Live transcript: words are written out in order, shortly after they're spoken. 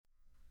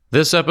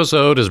This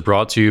episode is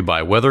brought to you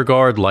by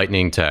WeatherGuard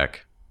Lightning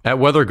Tech. At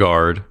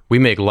WeatherGuard, we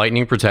make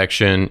lightning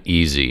protection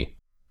easy.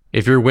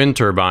 If your wind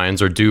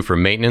turbines are due for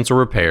maintenance or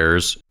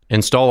repairs,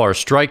 install our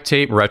Strike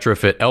Tape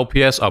Retrofit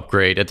LPS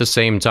upgrade at the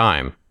same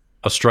time.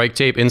 A Strike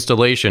Tape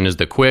installation is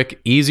the quick,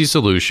 easy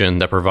solution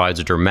that provides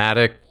a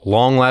dramatic,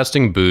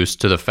 long-lasting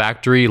boost to the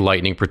factory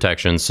lightning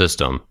protection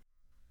system.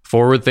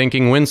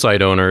 Forward-thinking wind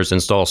site owners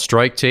install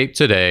Strike Tape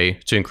today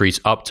to increase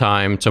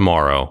uptime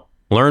tomorrow.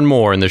 Learn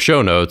more in the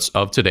show notes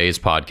of today's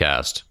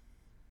podcast.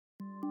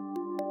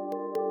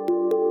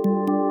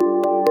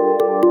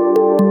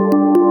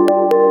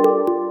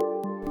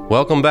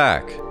 Welcome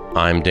back.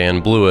 I'm Dan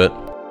Blewett.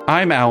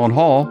 I'm Alan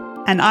Hall.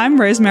 And I'm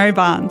Rosemary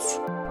Barnes.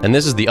 And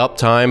this is the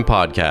Uptime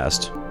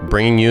Podcast,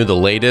 bringing you the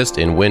latest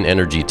in wind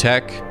energy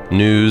tech,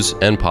 news,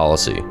 and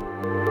policy.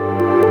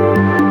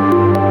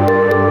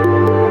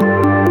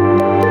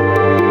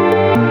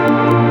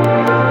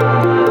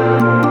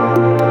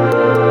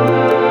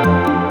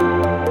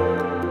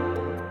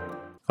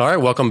 All right,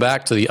 welcome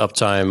back to the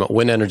Uptime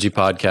Wind Energy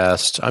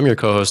Podcast. I'm your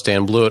co-host,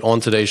 Dan Blewett. On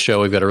today's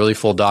show, we've got a really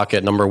full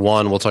docket. Number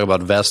one, we'll talk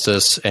about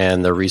Vestas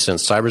and the recent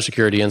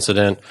cybersecurity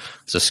incident.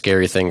 It's a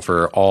scary thing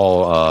for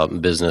all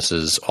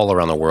businesses all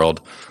around the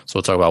world. So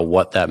we'll talk about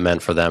what that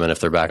meant for them and if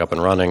they're back up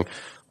and running.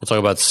 We'll talk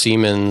about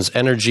Siemens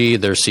Energy.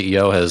 Their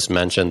CEO has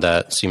mentioned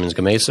that Siemens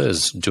Gamesa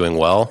is doing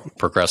well,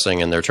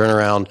 progressing in their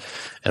turnaround,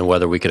 and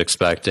whether we could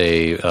expect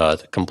a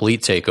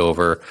complete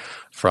takeover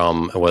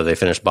from whether they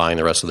finish buying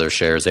the rest of their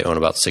shares. They own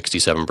about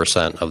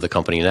 67% of the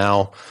company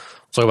now.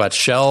 Let's talk about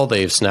Shell.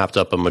 They've snapped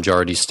up a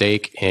majority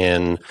stake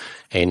in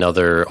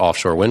another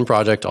offshore wind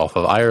project off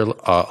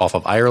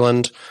of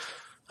Ireland.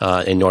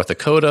 In North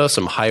Dakota,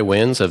 some high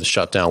winds have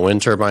shut down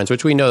wind turbines,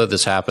 which we know that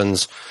this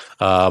happens,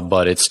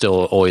 but it's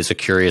still always a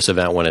curious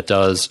event when it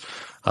does.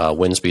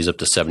 Wind speeds up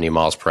to 70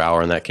 miles per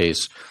hour in that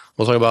case.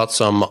 We'll talk about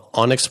some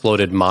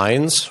unexploded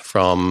mines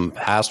from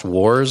past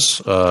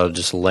wars,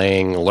 just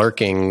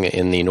lurking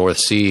in the North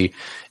Sea,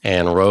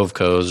 and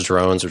Rovco's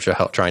drones, which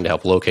are trying to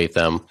help locate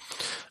them.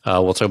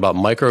 We'll talk about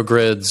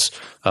microgrids,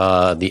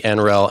 the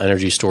NREL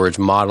energy storage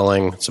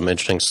modeling, some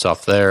interesting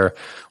stuff there.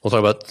 We'll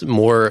talk about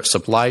more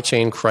supply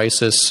chain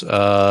crisis,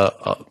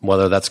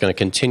 whether that's going to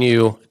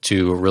continue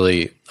to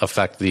really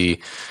affect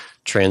the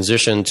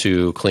transition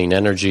to clean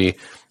energy.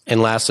 And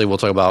lastly, we'll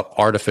talk about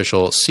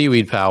artificial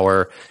seaweed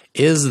power.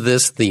 Is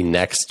this the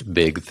next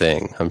big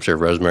thing? I'm sure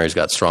Rosemary's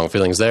got strong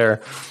feelings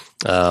there.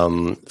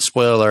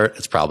 Spoiler alert,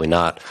 it's probably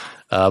not.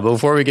 But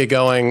before we get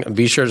going,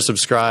 be sure to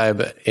subscribe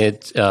to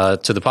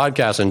the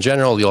podcast in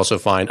general. You'll also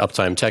find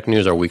Uptime Tech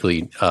News, our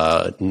weekly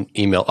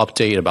email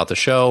update about the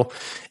show,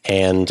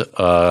 and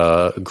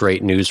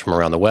great news from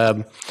around the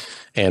web.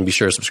 And be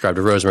sure to subscribe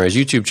to Rosemary's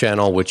YouTube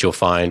channel, which you'll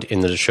find in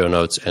the show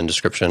notes and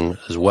description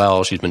as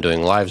well. She's been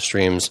doing live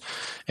streams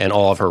and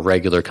all of her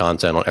regular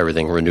content on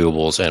everything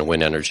renewables and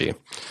wind energy.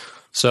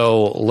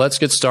 So let's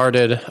get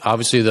started.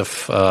 Obviously,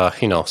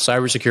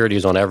 cybersecurity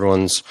is on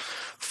everyone's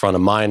front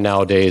of mind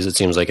nowadays. It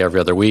seems like every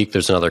other week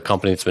there's another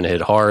company that's been hit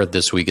hard.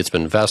 This week it's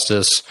been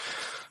Vestas.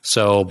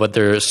 But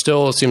there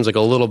still seems like a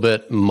little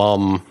bit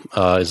mum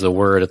is the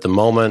word at the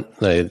moment.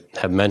 They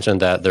have mentioned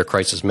that their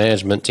crisis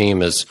management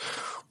team is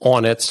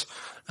on it.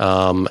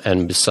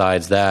 And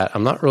besides that,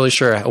 I'm not really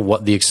sure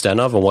what the extent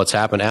of and what's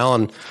happened.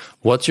 Alan,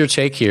 what's your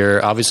take here?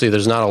 Obviously,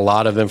 there's not a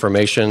lot of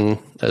information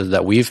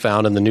that we've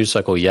found in the news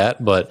cycle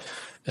yet, but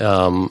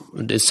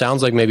it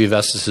sounds like maybe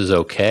Vestas is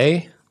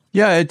okay.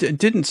 Yeah, it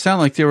didn't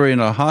sound like they were in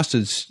a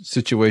hostage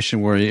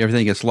situation where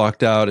everything gets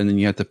locked out and then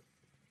you have to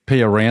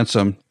pay a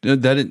ransom.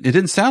 It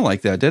didn't sound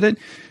like that, did it?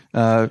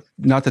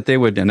 Not that they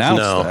would announce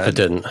that. No, it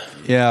didn't.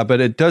 Yeah,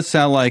 but it does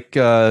sound like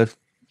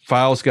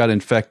files got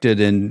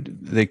infected and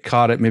they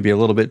caught it maybe a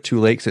little bit too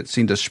late because it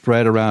seemed to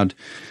spread around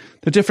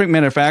the different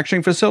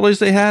manufacturing facilities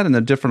they had and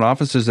the different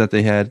offices that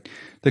they had.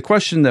 The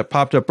question that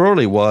popped up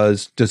early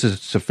was, does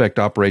this affect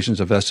operations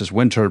of Vestas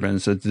wind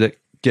turbines? Did it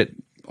get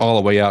all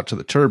the way out to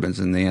the turbines?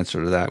 And the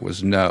answer to that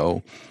was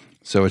no.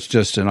 So it's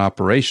just an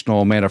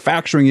operational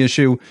manufacturing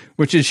issue,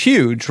 which is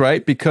huge,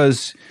 right?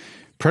 Because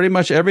pretty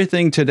much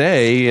everything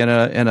today in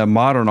a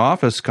modern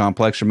office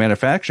complex or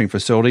manufacturing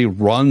facility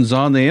runs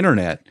on the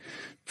internet.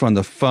 From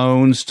the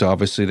phones to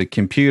obviously the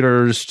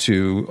computers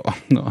to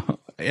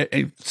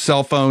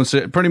cell phones,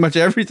 pretty much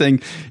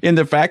everything in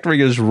the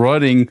factory is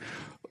running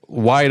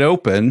wide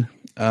open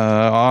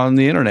on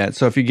the internet.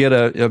 So if you get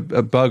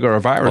a bug or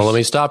a virus... Well, let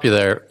me stop you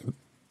there.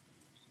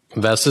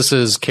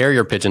 Vestas's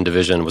carrier pigeon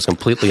division was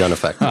completely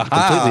unaffected.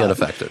 Completely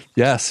unaffected.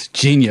 Yes,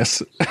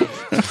 genius.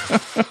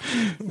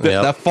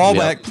 That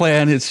fallback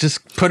plan is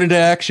just put into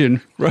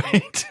action,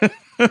 right?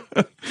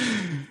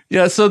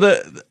 Yeah. So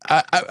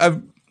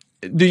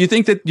do you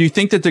think that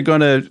they're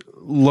going to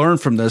learn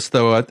from this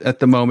though at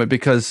the moment?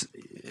 Because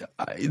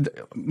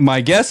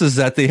my guess is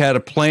that they had a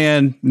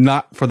plan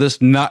not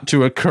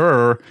to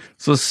occur.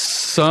 So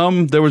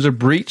there was a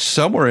breach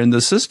somewhere in the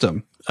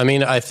system. I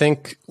mean, I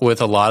think with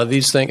a lot of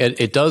these things,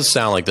 it does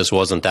sound like this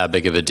wasn't that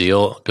big of a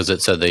deal because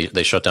it said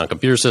they shut down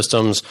computer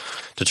systems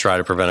to try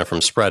to prevent it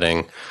from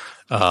spreading.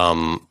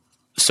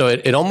 So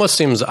it almost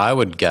seems, I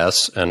would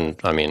guess, and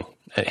I mean,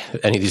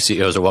 any of these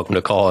CEOs are welcome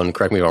to call and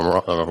correct me if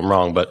I'm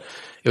wrong, but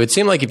it would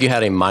seem like if you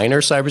had a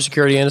minor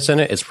cybersecurity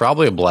incident, it's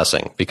probably a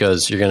blessing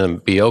because you're going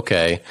to be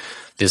okay.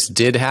 This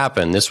did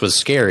happen. This was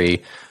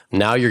scary.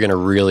 Now you're going to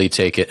really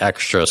take it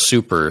extra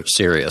super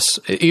serious.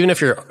 Even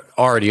if you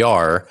already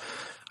are,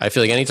 I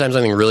feel like anytime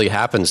something really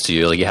happens to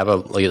you, like you have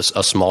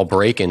a small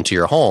break into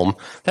your home,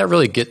 that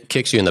really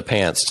kicks you in the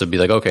pants to be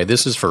like, okay,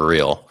 this is for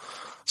real.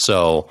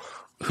 So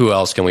who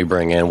else can we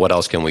bring in? What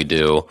else can we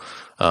do?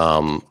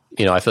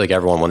 I feel like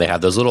everyone, when they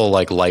have those little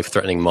like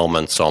life-threatening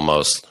moments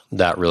almost,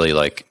 that really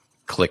like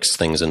clicks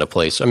things into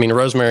place. I mean,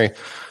 Rosemary,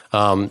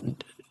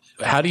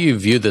 how do you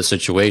view this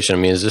situation? I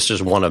mean, is this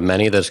just one of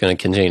many that's going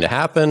to continue to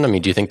happen? I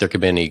mean, do you think there could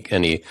be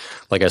any,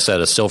 like I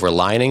said, a silver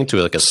lining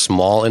to like a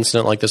small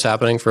incident like this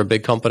happening for a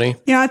big company?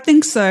 Yeah, I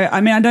think so. I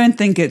mean, I don't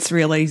think it's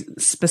really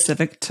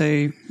specific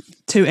to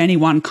any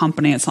one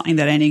company. It's something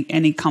that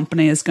any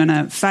company is going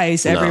to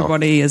face. No.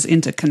 Everybody is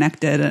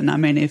interconnected. And I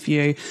mean, if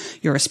your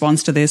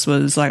response to this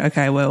was like,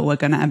 okay, well, we're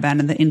going to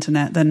abandon the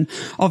internet, then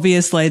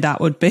obviously that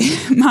would be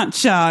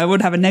it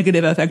would have a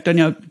negative effect on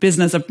your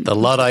business. The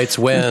Luddites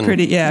win.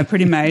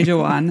 Pretty major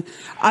one.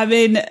 I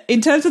mean,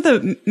 in terms of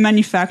the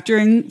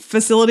manufacturing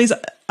facilities,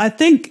 I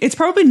think it's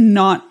probably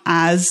not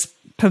as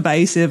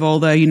pervasive,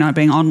 although,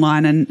 being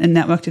online and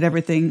networked and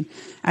everything,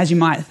 as you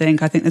might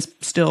think. I think there's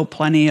still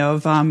plenty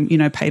of,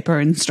 paper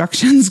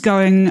instructions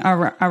going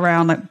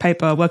around, like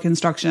paper work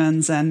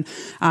instructions. And,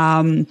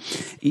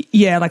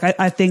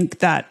 I think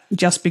that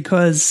just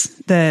because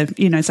say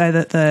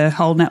that the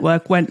whole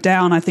network went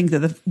down, I think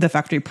that the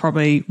factory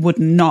probably would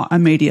not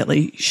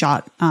immediately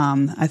shut.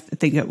 I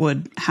think it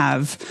would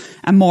have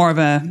more of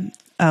a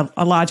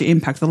larger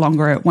impact the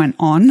longer it went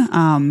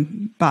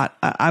on. But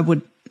I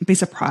would be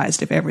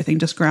surprised if everything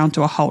just ground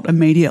to a halt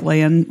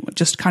immediately and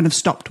just kind of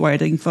stopped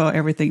waiting for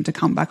everything to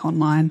come back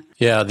online.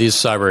 Yeah, these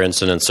cyber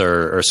incidents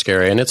are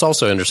scary. And it's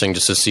also interesting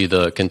just to see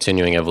the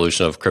continuing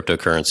evolution of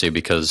cryptocurrency,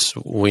 because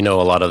we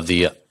know a lot of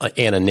the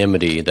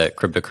anonymity that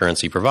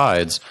cryptocurrency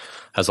provides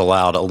has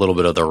allowed a little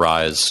bit of the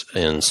rise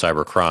in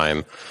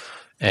cybercrime.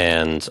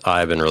 And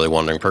I've been really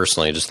wondering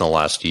personally, just in the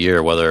last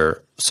year,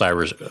 whether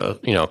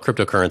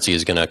cryptocurrency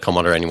is going to come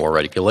under any more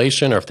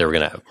regulation, or if they were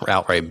going to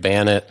outright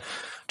ban it,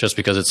 just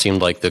because it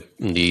seemed like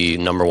the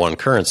number one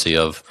currency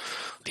of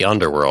the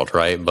underworld,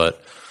 right?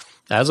 But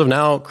as of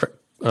now,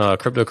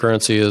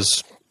 cryptocurrency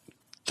is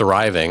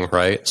thriving,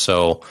 right?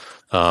 So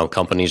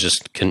companies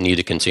just need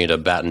to continue to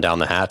batten down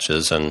the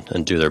hatches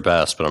and do their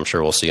best. But I'm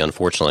sure we'll see,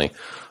 unfortunately,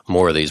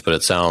 more of these. But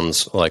it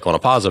sounds like, on a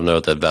positive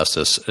note, that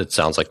Vestas, it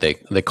sounds like they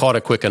caught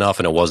it quick enough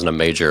and it wasn't a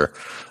major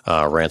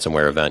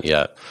ransomware event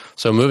yet.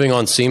 So moving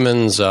on,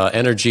 Siemens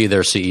Energy,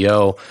 their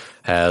CEO,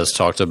 has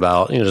talked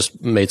about, just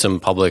made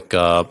some public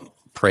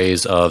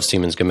praise of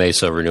Siemens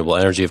Gamesa Renewable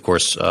Energy. Of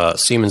course,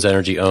 Siemens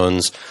Energy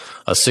owns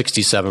a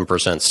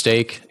 67%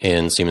 stake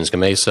in Siemens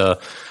Gamesa.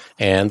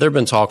 And there have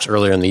been talks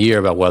earlier in the year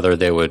about whether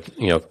they would,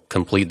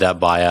 complete that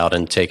buyout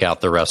and take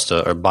out the rest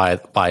or buy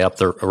up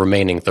the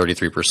remaining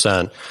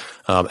 33%.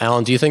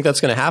 Alan, do you think that's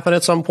going to happen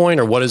at some point,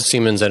 or what is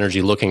Siemens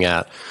Energy looking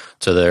at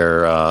to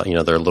their,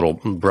 their little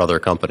brother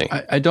company?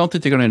 I don't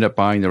think they're going to end up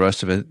buying the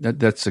rest of it.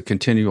 That's a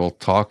continual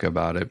talk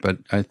about it. But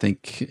I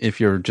think if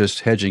you're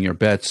just hedging your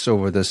bets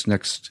over this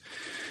next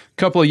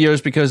couple of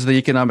years because of the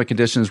economic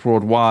conditions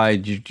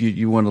worldwide,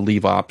 you want to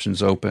leave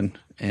options open.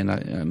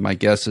 And my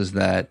guess is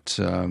that,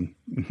 Siemens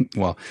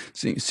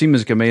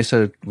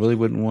Gamesa really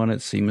wouldn't want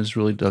it. Siemens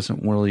really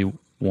doesn't really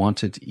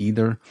want it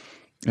either.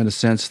 In a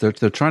sense, they're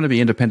trying to be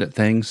independent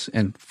things,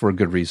 and for a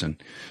good reason.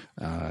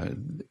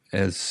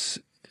 As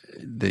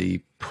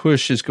the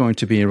push is going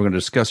to be, and we're going to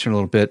discuss here in a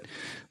little bit,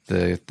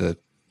 the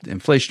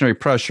inflationary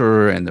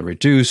pressure and the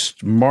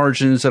reduced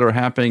margins that are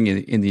happening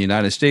in the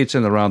United States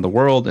and around the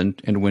world,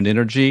 and wind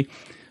energy.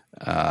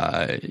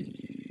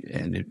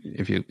 And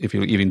if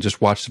you even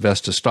just watched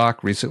Vestas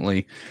stock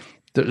recently,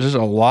 there's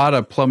a lot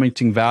of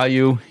plummeting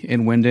value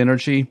in wind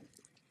energy,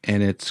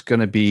 and it's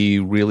going to be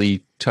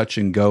really touch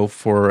and go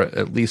for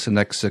at least the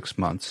next 6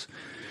 months.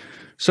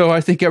 So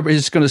I think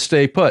everybody's going to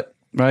stay put,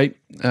 right?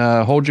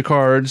 Hold your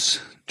cards,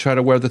 try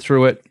to weather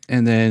through it,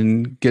 and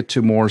then get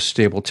to more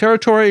stable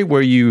territory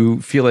where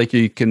you feel like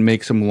you can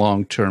make some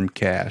long-term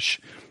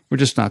cash. We're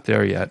just not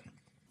there yet.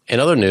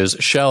 In other news,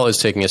 Shell is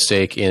taking a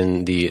stake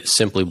in the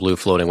Simply Blue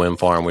floating wind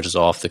farm, which is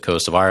off the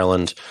coast of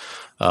Ireland.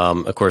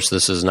 Of course,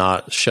 this is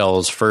not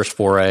Shell's first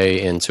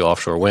foray into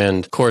offshore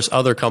wind. Of course,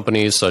 other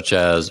companies such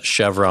as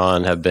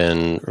Chevron have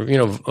been,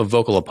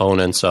 vocal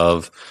opponents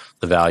of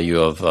the value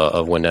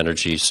of wind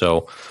energy.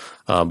 So,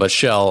 but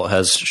Shell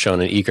has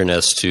shown an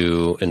eagerness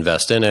to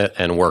invest in it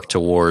and work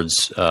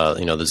towards,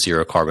 the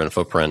zero carbon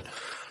footprint.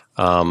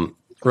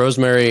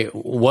 Rosemary,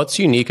 what's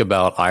unique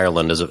about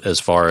Ireland as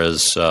far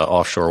as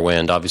offshore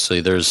wind?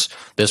 Obviously, this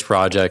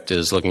project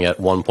is looking at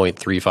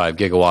 1.35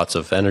 gigawatts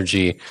of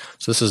energy.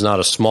 So this is not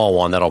a small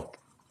one. That'll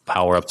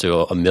power up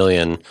to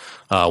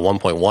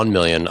 1.1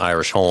 million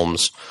Irish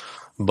homes.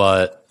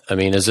 But I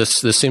mean, this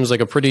seems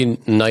like a pretty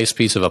nice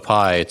piece of a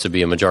pie to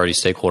be a majority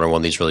stakeholder in one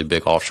of these really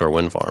big offshore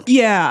wind farms.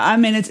 Yeah, I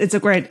mean, it's a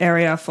great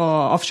area for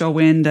offshore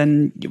wind,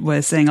 and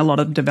we're seeing a lot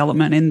of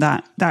development in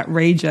that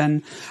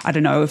region. I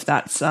don't know if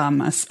that's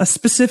a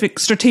specific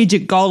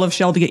strategic goal of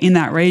Shell to get in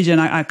that region.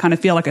 I kind of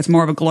feel like it's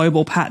more of a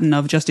global pattern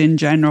of just in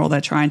general,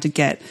 they're trying to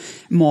get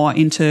more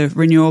into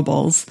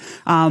renewables.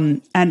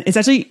 And it's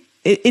actually,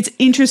 it's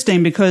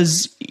interesting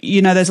because,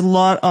 you know, there's a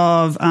lot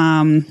of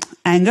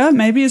anger,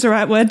 maybe is the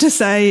right word to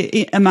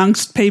say,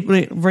 amongst people,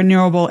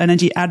 renewable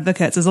energy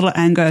advocates. There's a lot of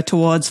anger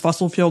towards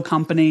fossil fuel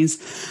companies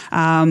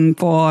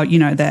for, you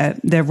know,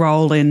 their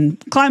role in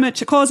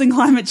causing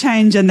climate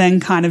change and then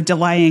kind of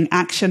delaying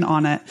action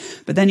on it.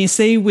 But then you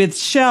see with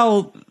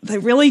Shell,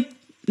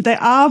 they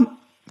are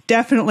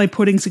definitely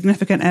putting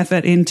significant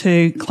effort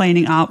into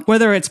cleaning up,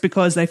 whether it's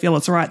because they feel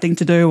it's the right thing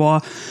to do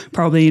or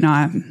probably, you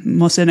know,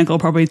 more cynical,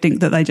 probably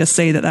think that they just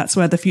see that that's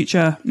where the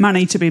future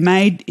money to be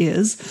made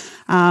is.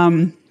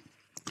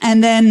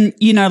 And then,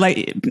 you know,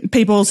 like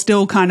people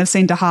still kind of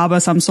seem to harbor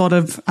some sort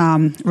of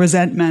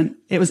resentment.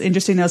 It was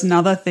interesting. There was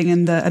another thing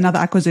in another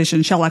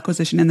acquisition, Shell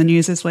acquisition in the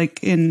news this week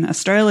in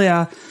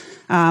Australia.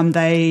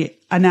 They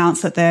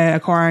announced that they're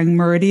acquiring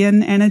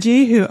Meridian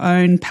Energy, who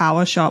own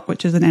PowerShop,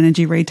 which is an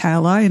energy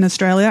retailer in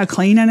Australia, a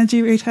clean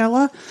energy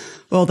retailer.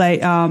 Well, they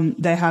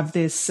have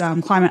this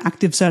climate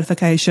active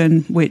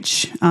certification,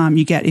 which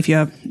you get if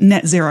you're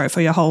net zero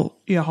for your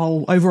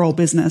whole overall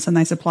business, and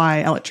they supply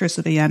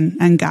electricity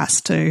and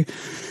gas to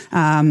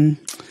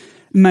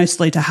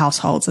mostly to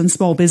households and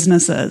small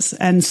businesses.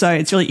 And so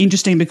it's really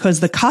interesting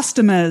because the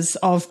customers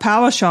of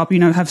PowerShop, you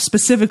know, have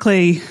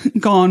specifically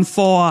gone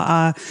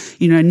for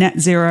you know, net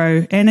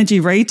zero energy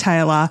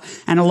retailer,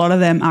 and a lot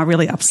of them are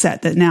really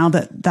upset that now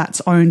that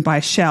that's owned by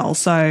Shell.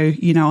 So,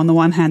 you know, on the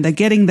one hand, they're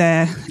getting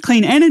their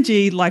clean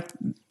energy like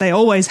they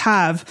always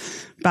have,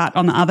 but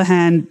on the other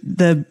hand,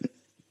 the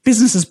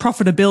business's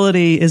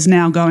profitability is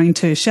now going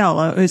to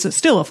Shell. Is it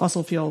still a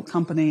fossil fuel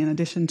company in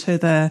addition to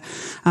the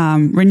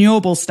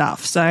renewable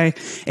stuff? So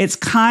it's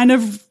kind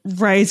of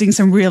raising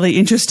some really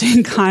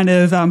interesting kind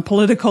of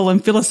political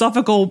and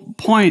philosophical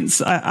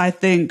points, I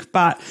think.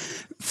 But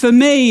for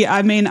me,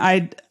 I mean,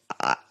 I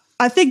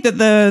think that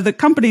the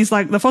companies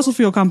like the fossil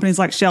fuel companies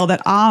like Shell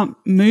that aren't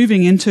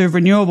moving into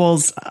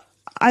renewables,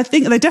 I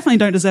think they definitely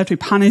don't deserve to be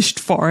punished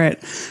for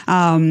it.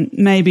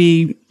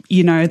 Maybe,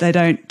 you know, they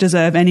don't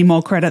deserve any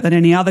more credit than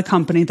any other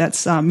company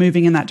that's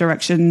moving in that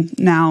direction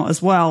now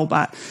as well.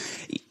 But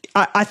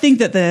I think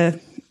that the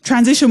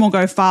transition will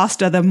go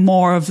faster the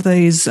more of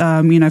these,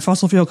 you know,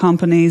 fossil fuel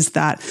companies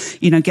that,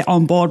 you know, get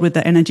on board with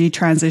the energy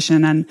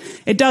transition. And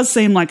it does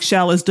seem like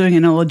Shell is doing it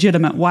in a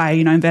legitimate way.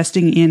 You know,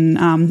 investing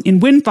in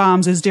wind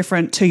farms is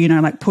different to, you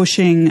know, like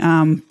pushing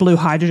blue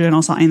hydrogen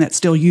or something that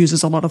still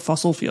uses a lot of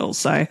fossil fuels.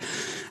 So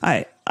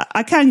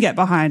I can get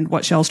behind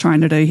what Shell's trying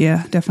to do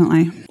here,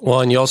 definitely. Well,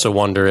 and you also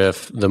wonder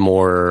if the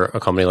more a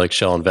company like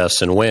Shell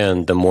invests in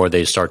wind, the more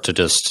they start to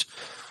just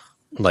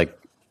like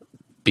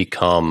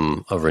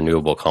become a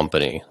renewable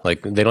company.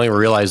 Like they don't even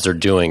realize they're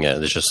doing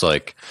it. It's just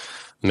like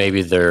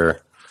maybe they're,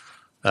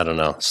 I don't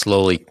know,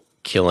 slowly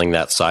killing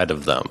that side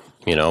of them,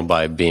 you know,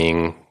 by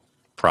being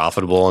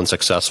profitable and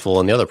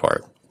successful in the other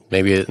part.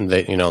 Maybe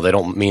they, you know, they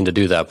don't mean to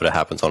do that, but it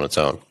happens on its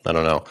own. I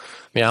don't know.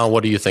 I mean, Alan,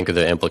 what do you think of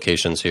the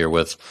implications here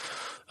with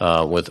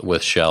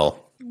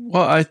Shell?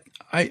 Well,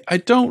 I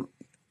don't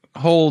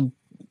hold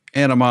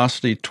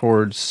animosity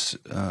towards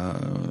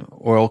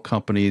oil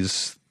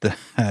companies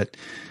that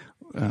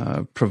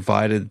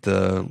provided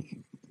the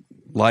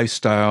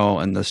lifestyle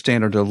and the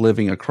standard of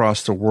living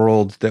across the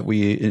world that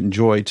we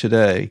enjoy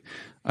today.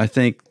 I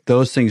think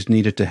those things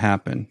needed to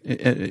happen.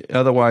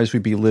 Otherwise,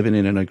 we'd be living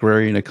in an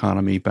agrarian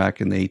economy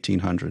back in the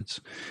 1800s.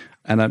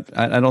 And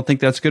I don't think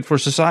that's good for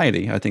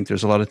society. I think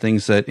there's a lot of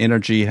things that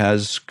energy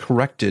has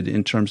corrected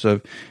in terms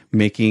of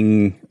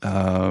making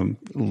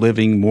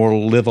living more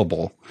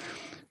livable.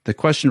 The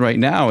question right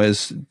now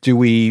is, do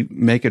we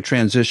make a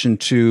transition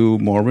to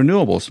more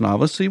renewables? And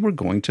obviously, we're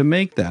going to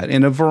make that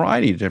in a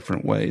variety of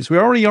different ways. We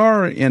already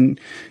are in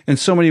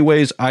so many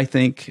ways, I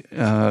think,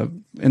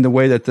 in the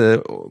way that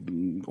the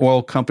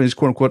oil companies,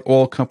 quote unquote,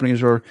 oil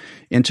companies are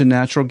into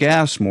natural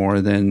gas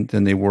more than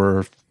they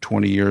were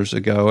 20 years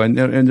ago. And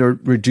they're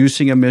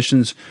reducing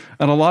emissions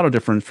on a lot of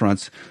different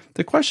fronts.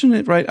 The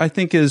question, right, I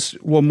think is,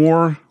 will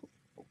more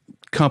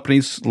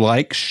companies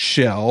like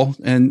Shell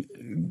and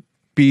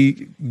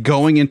be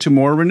going into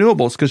more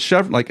renewables? Because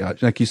Chevron,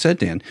 like you said,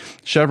 Dan,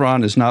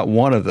 Chevron is not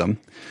one of them,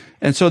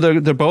 and so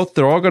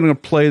they're all going to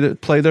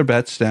play their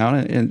bets down,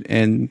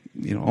 and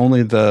you know,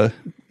 only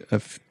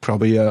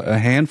probably a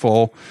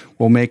handful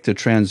will make the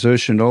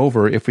transition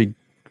over if we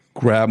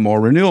grab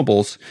more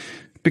renewables,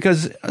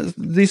 because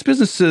these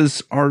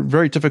businesses are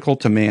very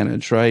difficult to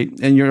manage, right?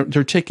 And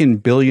they're taking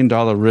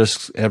billion-dollar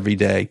risks every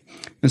day,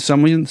 and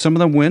some of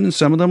them win and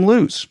some of them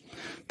lose.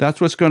 That's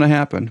what's going to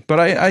happen. But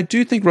I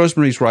do think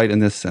Rosemary's right in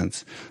this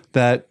sense,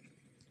 that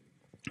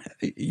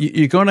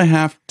you're going to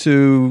have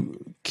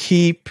to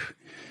keep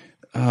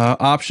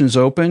options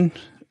open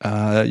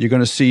You're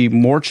going to see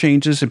more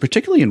changes, and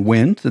particularly in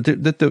wind,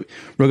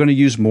 we're going to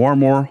use more and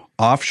more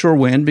offshore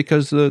wind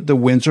because the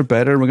winds are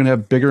better. We're going to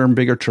have bigger and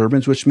bigger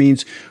turbines, which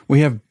means we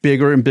have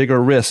bigger and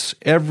bigger risks.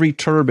 Every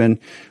turbine,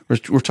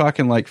 we're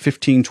talking like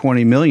 15,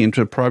 20 million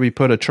to probably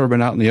put a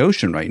turbine out in the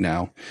ocean right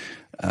now.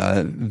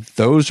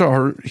 Those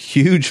are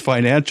huge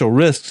financial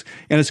risks,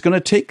 and it's going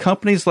to take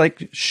companies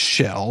like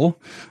Shell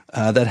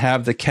that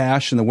have the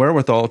cash and the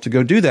wherewithal to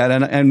go do that.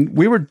 And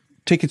we were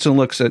taking some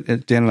looks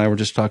at Dan and I were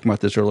just talking about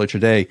this earlier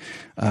today,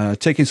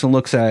 taking some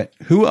looks at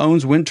who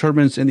owns wind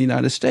turbines in the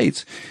United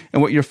States.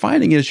 And what you're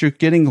finding is you're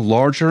getting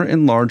larger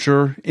and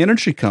larger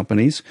energy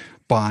companies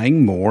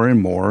buying more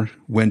and more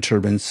wind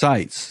turbine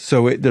sites.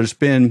 So there's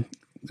been,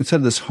 instead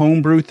of this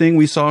homebrew thing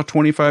we saw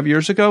 25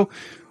 years ago,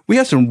 we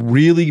have some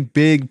really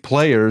big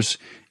players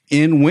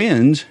in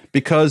wind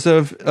because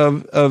of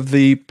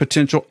the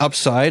potential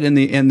upside and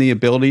the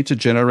ability to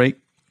generate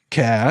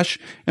cash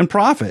and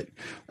profit.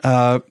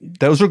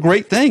 Those are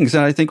great things.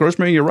 And I think,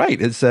 Rosemary, you're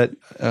right. It's that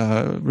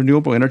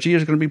renewable energy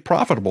is going to be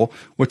profitable,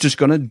 which is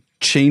going to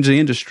change the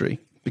industry.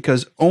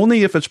 Because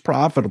only if it's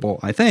profitable,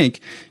 I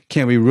think,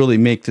 can we really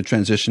make the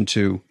transition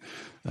to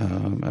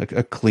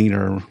a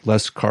cleaner,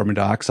 less carbon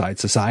dioxide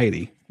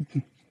society.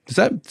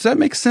 Does that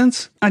make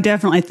sense? I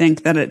definitely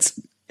think that it's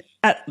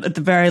at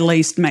the very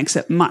least makes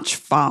it much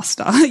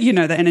faster.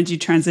 The energy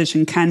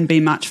transition can be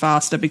much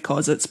faster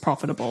because it's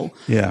profitable.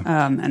 Yeah.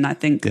 And I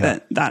think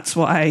that's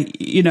why,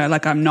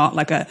 I'm not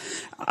like a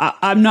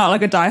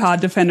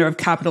diehard defender of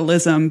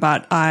capitalism,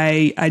 but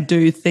I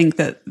do think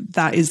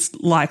that is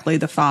likely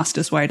the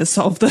fastest way to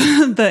solve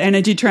the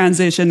energy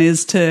transition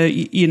is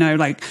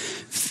to,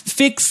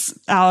 fix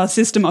our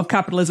system of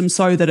capitalism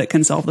so that it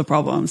can solve the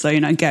problem. So,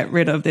 get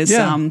rid of this,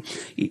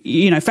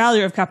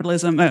 failure of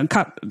capitalism.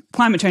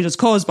 Climate change is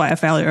caused by a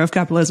failure of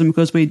capitalism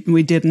because we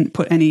didn't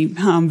put any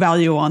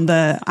value on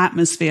the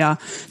atmosphere.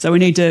 So we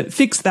need to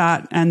fix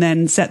that and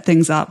then set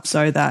things up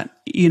so that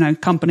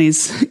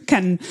companies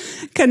can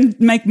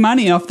make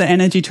money off the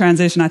energy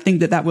transition. I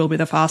think that will be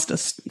the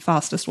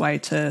fastest way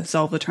to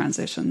solve the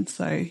transition.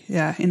 So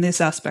yeah, in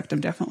this aspect,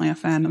 I'm definitely a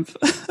fan of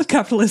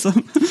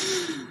capitalism.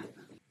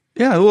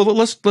 Yeah, well,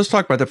 let's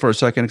talk about that for a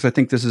second, because I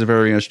think this is a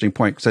very interesting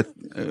point. Because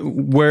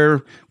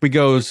where we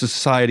go as a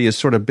society is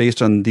sort of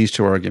based on these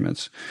two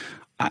arguments.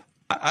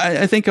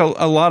 I think a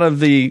lot of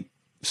the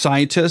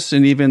scientists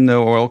and even the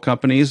oil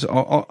companies,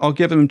 I'll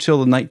give them until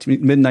the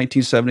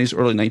mid-1970s,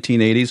 early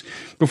 1980s,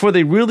 before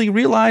they really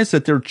realize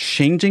that they're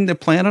changing the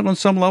planet on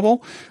some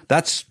level.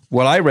 That's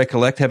what I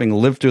recollect, having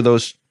lived through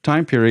those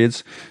time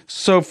periods.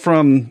 So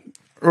from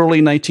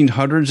early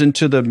 1900s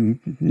into the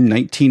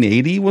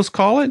 1980s, we'll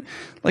call it,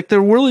 like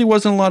there really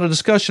wasn't a lot of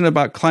discussion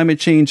about climate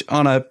change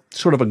on a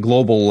sort of a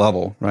global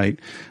level, right?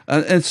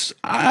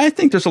 I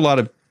think there's a lot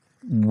of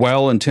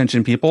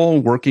well-intentioned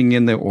people working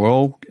in the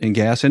oil and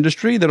gas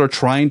industry that are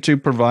trying to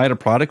provide a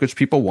product which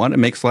people want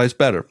and makes lives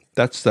better.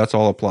 That's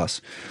all a plus.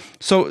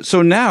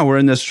 So now we're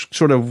in this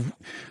sort of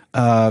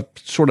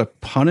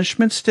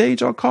punishment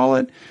stage, I'll call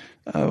it.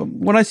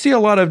 When I see a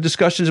lot of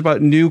discussions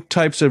about new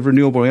types of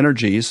renewable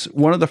energies,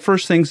 one of the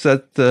first things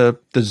that the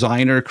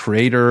designer,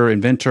 creator,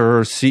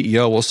 inventor,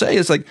 CEO will say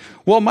is like,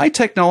 well, my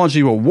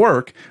technology will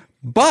work,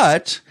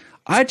 but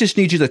I just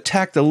need you to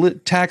tax the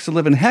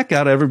living heck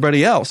out of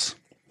everybody else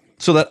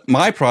so that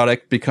my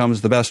product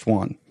becomes the best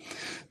one.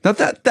 Now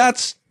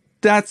that's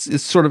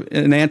sort of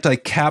an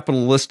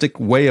anti-capitalistic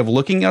way of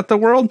looking at the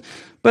world,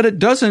 but it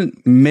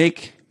doesn't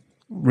make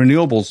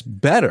renewables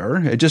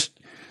better. It just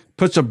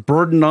puts a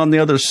burden on the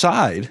other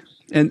side.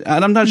 And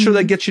I'm not sure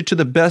that gets you to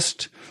the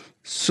best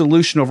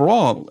solution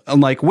overall,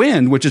 unlike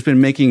wind, which has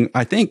been making,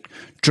 I think,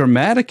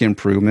 dramatic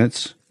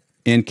improvements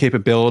in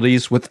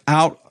capabilities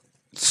without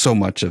so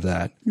much of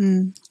that.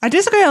 I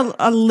disagree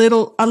a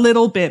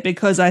little bit,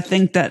 because I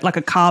think that like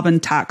a carbon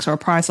tax or a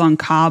price on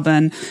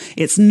carbon,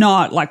 it's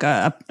not like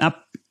a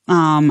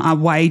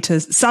way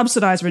to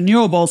subsidize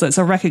renewables. It's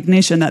a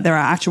recognition that there are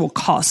actual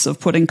costs of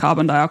putting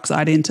carbon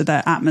dioxide into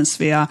the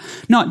atmosphere,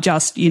 not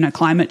just,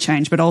 climate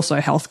change, but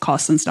also health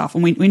costs and stuff.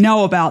 And we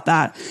know about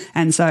that.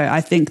 And so I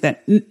think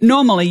that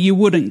normally you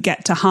wouldn't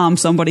get to harm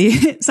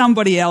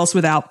somebody else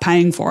without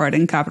paying for it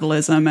in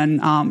capitalism.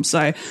 And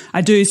so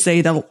I do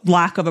see the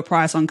lack of a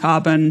price on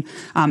carbon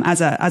as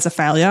a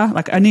failure.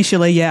 Like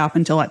initially, up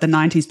until like the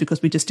 90s,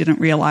 because we just didn't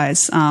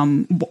realize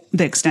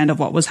the extent of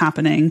what was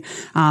happening.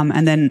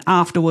 And then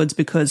afterwards,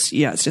 because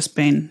it's just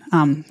been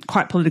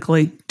quite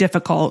politically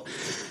difficult.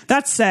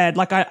 That said,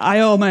 like I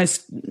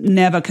almost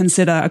never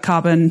consider a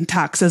carbon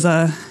tax as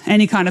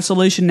any kind of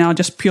solution now,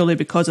 just purely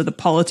because of the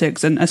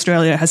politics. And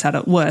Australia has had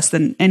it worse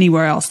than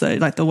anywhere else.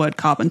 Like the word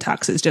carbon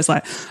tax is just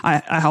like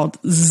I hold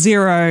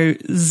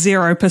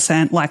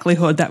 0%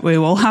 likelihood that we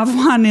will have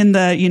one in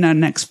the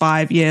next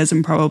 5 years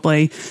and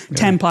probably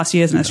 10 plus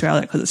years in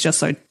Australia, because it's just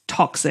so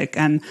toxic.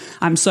 And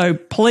I'm so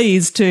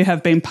pleased to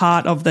have been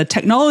part of the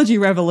technology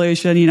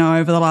revolution,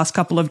 over the last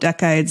couple of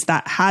decades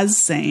that has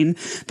seen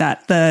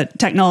that the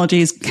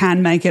technologies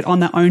can make it on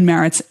their own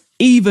merits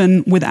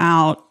even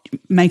without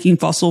making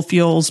fossil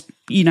fuels,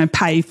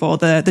 pay for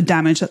the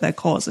damage that they're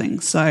causing.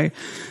 So,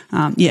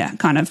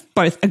 kind of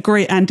both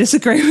agree and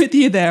disagree with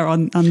you there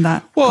on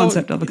that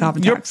concept of a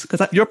carbon tax.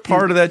 You're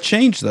part of that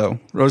change, though,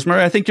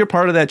 Rosemary. I think you're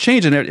part of that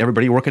change, and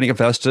everybody working at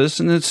Vestas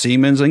and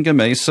Siemens and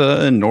Gamesa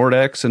and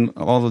Nordex and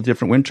all the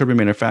different wind turbine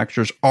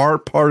manufacturers are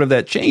part of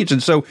that change.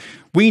 And so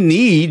we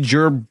need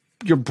your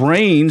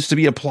brains to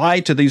be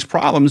applied to these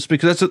problems,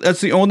 because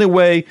that's the only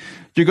way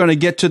you're going to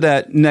get to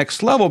that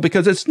next level,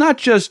 because it's not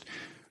just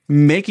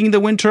making the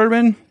wind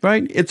turbine,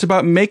 right? It's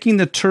about making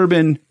the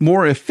turbine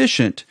more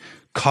efficient,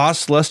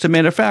 costs less to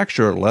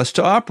manufacture, less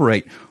to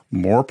operate,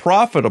 more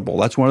profitable.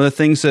 That's one of the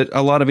things that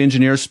a lot of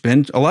engineers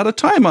spend a lot of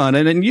time on.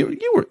 And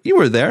you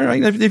were there,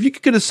 right? If you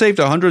could have saved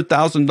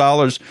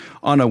 $100,000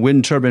 on a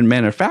wind turbine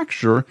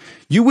manufacturer,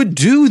 you would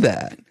do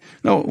that.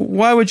 No,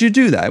 why would you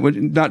do that?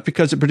 Not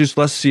because it produced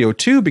less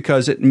CO2,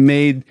 because it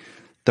made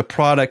the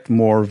product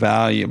more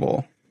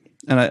valuable.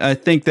 And I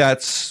think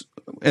that's,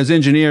 as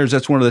engineers,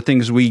 that's one of the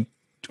things we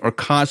are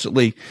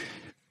constantly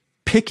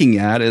picking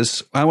at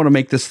is, I want to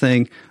make this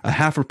thing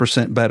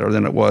 0.5% better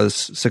than it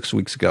was 6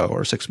 weeks ago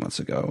or 6 months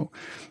ago.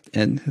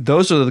 And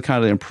those are the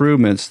kind of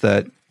improvements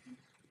that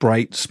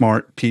bright,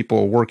 smart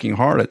people working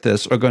hard at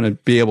this are going to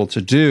be able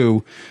to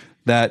do,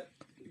 that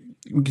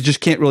we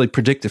just can't really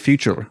predict the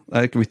future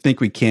like we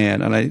think we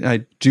can. And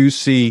I do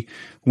see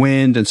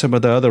wind and some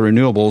of the other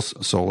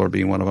renewables, solar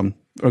being one of them,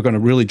 are going to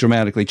really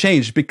dramatically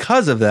change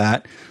because of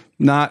that,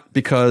 not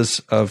because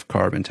of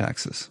carbon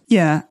taxes.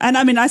 Yeah. And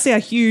I mean, I see a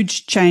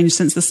huge change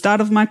since the start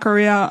of my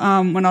career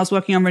when I was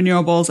working on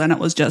renewables, and it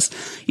was just,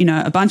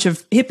 a bunch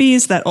of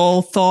hippies that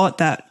all thought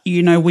that,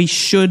 we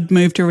should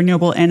move to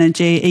renewable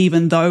energy,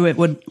 even though it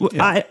would,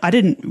 I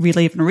didn't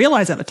really even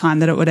realize at the time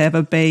that it would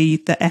ever be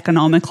the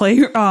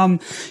economically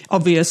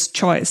obvious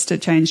choice to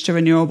change to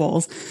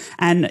renewables.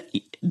 And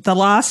the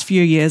last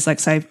few years, like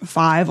say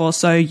 5 or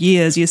so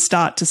years, you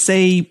start to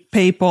see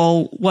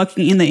people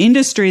working in the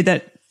industry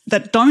that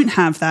don't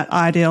have that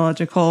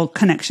ideological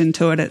connection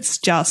to it. It's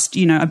just,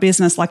 a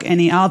business like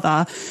any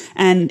other.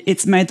 And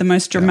it's made the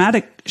most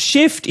dramatic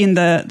shift in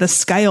the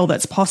scale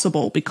that's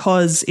possible,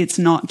 because it's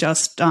not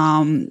just,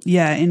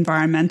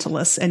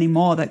 environmentalists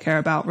anymore that care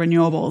about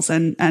renewables.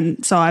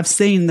 And so I've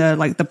seen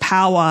the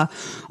power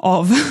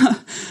of,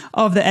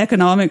 of the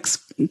economics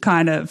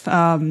kind of,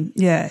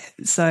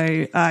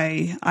 So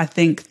I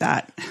think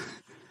that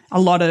a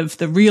lot of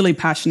the really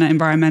passionate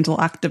environmental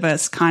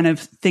activists kind of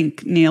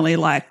think nearly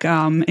like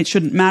it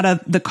shouldn't matter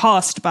the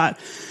cost, but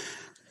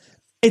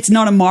it's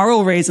not a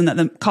moral reason that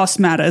the cost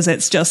matters.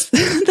 It's just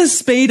the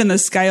speed and the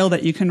scale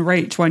that you can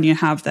reach when you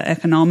have the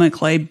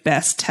economically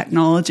best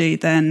technology.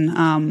 Then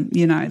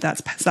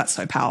that's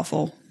so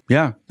powerful.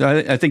 Yeah,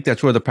 I think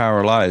that's where the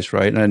power lies,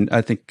 right? And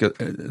I think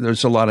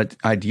there's a lot of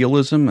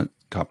idealism at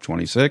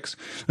COP26.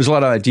 There's a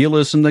lot of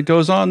idealism that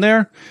goes on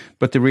there,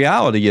 but the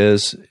reality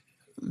is,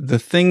 the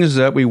things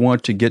that we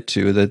want to get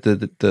to,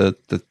 the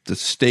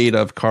state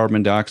of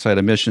carbon dioxide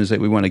emissions that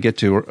we want to get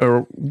to,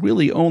 are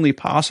really only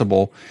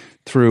possible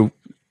through,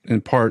 in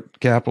part,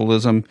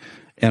 capitalism,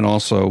 and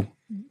also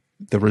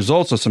the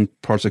results of some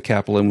parts of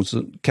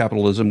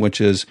capitalism, which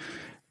is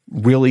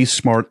really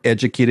smart,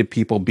 educated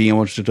people being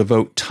able to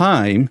devote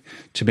time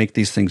to make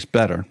these things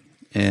better.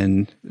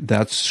 And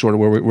that's sort of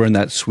where we're in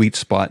that sweet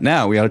spot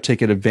now. We ought to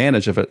take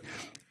advantage of it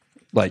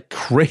like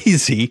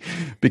crazy,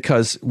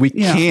 because we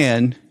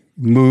can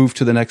move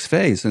to the next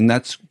phase. And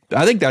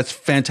I think that's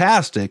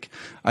fantastic.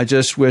 I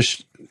just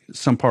wish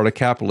some part of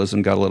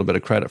capitalism got a little bit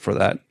of credit for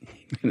that.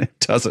 And it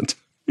doesn't.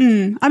 I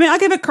mean, I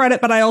give it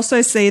credit, but I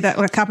also see that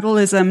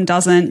capitalism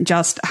doesn't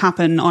just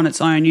happen on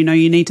its own. You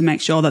need to make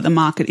sure that the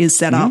market is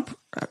set up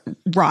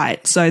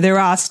right. So there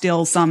are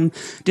still some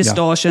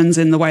distortions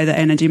in the way that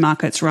energy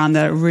markets run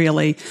that are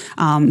really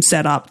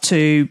set up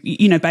to,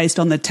 based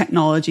on the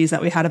technologies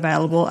that we had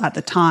available at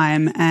the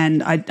time.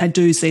 And I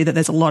do see that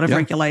there's a lot of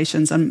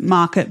regulations and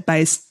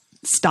market-based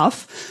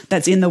stuff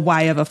that's in the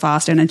way of a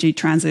fast energy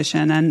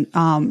transition.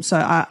 And so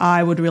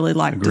I would really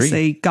like to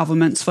see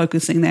governments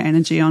focusing their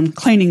energy on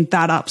cleaning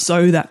that up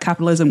so that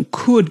capitalism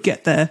could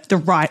get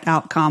the right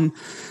outcome.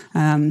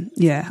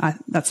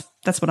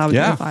 That's what I would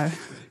do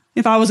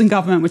if I was in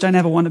government, which I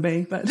never want to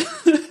be. But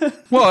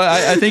well,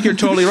 I think you're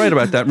totally right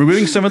about that.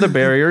 Removing some of the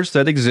barriers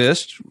that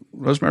exist,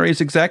 Rosemary,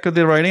 is exactly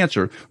the right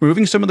answer.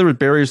 Removing some of the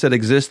barriers that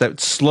exist that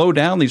slow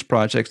down these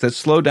projects, that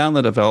slow down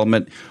the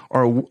development,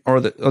 are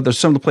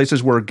some of the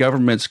places where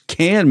governments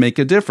can make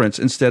a difference.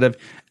 Instead of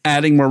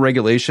adding more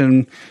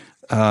regulation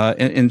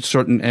in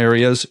certain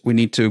areas, we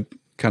need to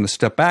kind of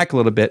step back a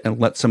little bit and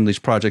let some of these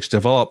projects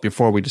develop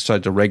before we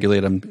decide to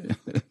regulate them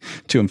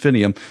to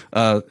infinitum.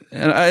 And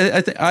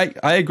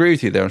I agree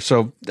with you there.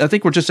 So I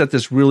think we're just at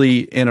this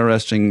really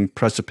interesting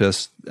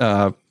precipice,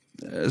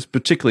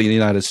 particularly in the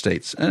United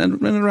States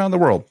and around the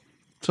world.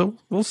 So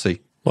we'll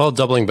see. Well,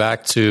 doubling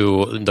back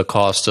to the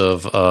cost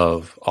of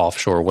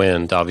offshore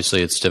wind,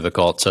 obviously it's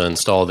difficult to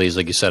install these.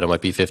 Like you said, it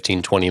might be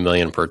 15, 20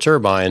 million per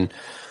turbine.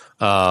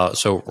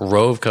 So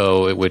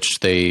Roveco, which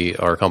they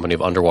are a company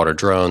of underwater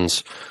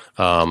drones,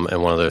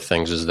 and one of their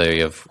things is they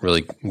have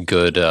really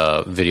good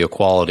video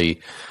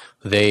quality.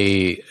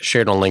 They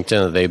shared on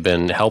LinkedIn that they've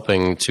been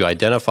helping to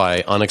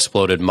identify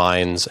unexploded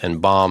mines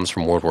and bombs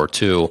from World War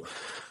II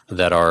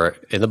that are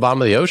in the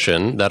bottom of the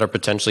ocean that are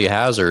potentially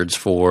hazards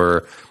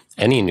for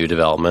any new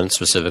development,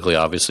 specifically,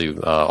 obviously,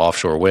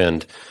 offshore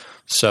wind.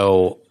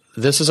 So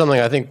this is something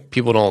I think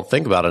people don't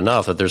think about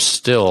enough, that there's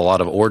still a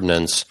lot of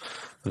ordnance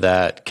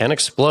that can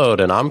explode,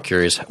 and I'm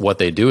curious what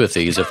they do with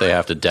these, if they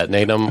have to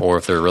detonate them or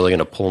if they're really going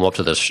to pull them up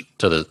to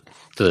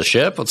the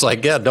ship. It's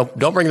like, yeah,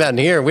 don't bring that in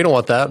here. We don't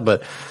want that.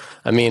 But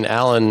I mean,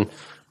 Alan,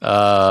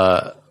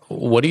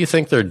 what do you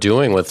think they're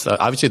doing with?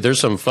 Obviously, there's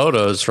some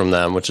photos from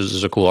them, which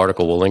is a cool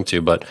article we'll link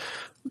to. But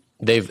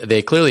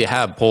they clearly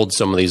have pulled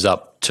some of these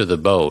up to the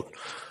boat.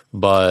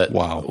 But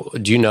wow,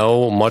 do you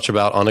know much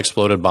about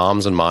unexploded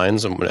bombs and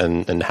mines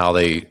and how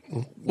they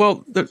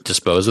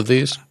dispose of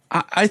these?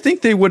 I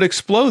think they would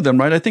explode them,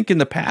 right? I think in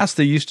the past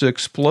they used to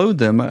explode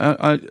them.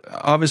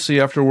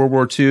 Obviously, after World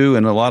War II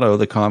and a lot of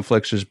other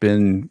conflicts, there's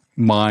been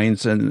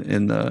mines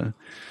in the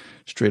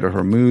Strait of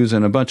Hormuz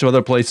and a bunch of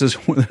other places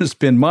where there's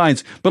been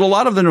mines. But a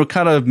lot of them are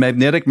kind of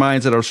magnetic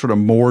mines that are sort of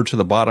moored to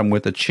the bottom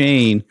with a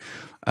chain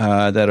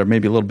that are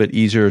maybe a little bit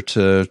easier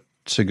to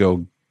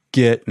go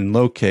get and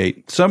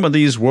locate. Some of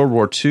these World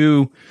War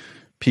II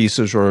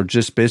pieces are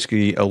just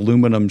basically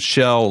aluminum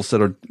shells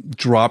that are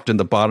dropped in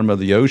the bottom of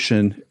the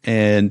ocean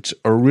and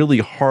are really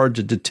hard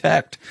to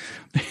detect.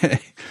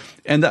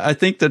 And I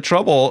think the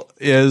trouble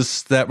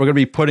is that we're going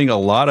to be putting a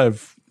lot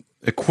of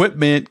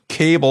equipment,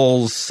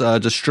 cables,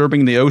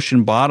 disturbing the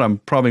ocean bottom,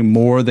 probably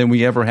more than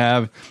we ever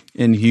have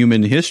in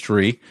human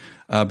history,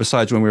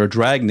 besides when we were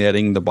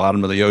dragnetting the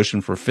bottom of the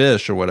ocean for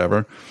fish or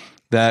whatever,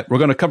 that we're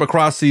going to come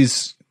across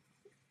these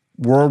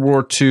World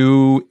War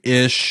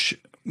II-ish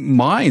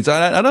mines.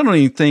 I don't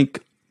even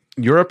think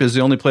Europe is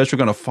the only place we're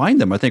going to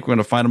find them. I think we're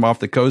going to find them off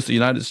the coast of the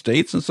United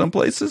States in some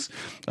places.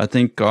 I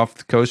think off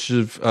the coast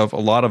of a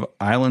lot of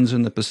islands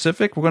in the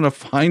Pacific, we're going to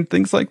find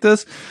things like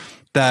this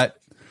that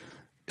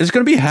is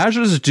going to be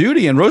hazardous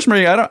duty. And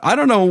Rosemary, I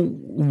don't know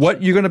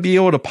what you're going to be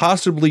able to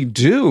possibly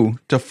do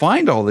to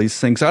find all these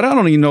things. I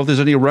don't even know if there's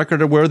any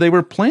record of where they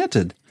were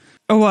planted.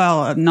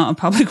 Well, not a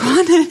public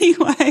one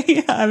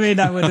anyway. I mean,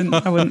 I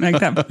wouldn't make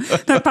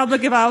that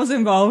public if I was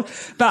involved.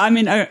 But I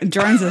mean,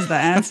 drones is the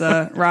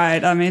answer,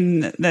 right? I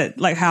mean,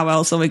 how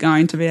else are we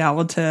going to be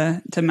able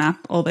to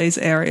map all these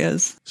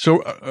areas?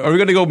 So are we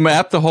going to go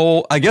map the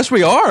whole? I guess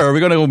we are. Are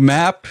we going to go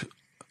map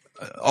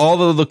all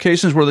the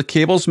locations where the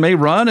cables may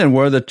run and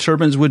where the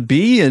turbines would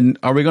be? And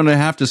are we going to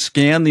have to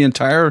scan the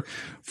entire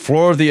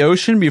floor of the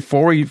ocean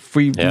before we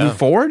move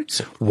forward?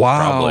 Wow.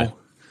 Probably.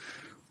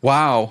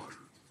 Wow.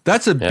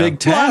 That's a big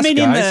task, well, I mean,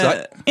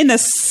 guys. In the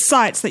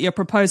sites that you're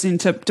proposing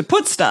to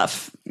put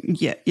stuff,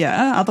 yeah.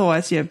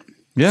 Otherwise,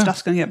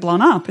 stuff's going to get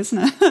blown up, isn't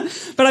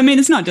it? But I mean,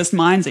 it's not just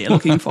mines that you're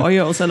looking for.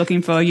 You're also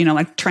looking for,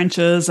 like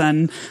trenches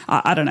and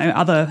I don't know,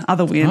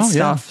 other weird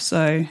stuff.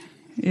 So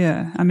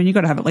yeah, I mean, you've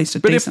got to have at least a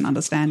decent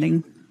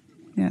understanding.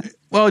 Yeah.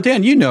 Well,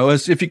 Dan,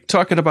 as if you're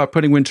talking about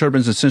putting wind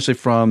turbines essentially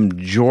from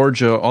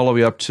Georgia all the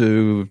way up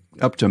to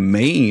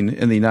Maine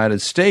in the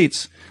United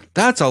States,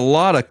 that's a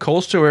lot of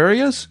coastal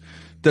areas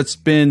that's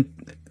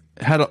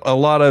had a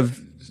lot of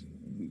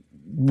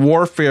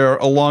warfare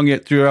along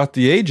it throughout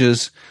the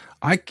ages.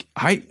 I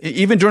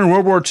even during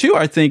World War II,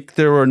 I think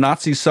there were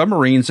Nazi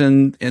submarines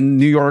in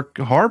New York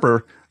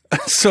Harbor.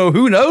 So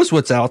who knows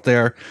what's out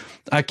there?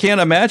 I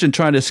can't imagine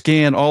trying to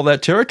scan all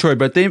that territory.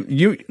 But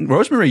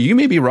Rosemary, you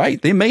may be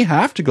right. They may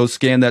have to go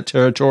scan that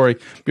territory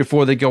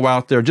before they go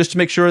out there, just to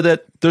make sure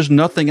that there's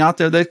nothing out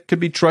there that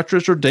could be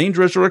treacherous or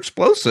dangerous or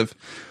explosive.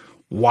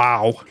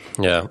 Wow.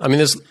 Yeah, I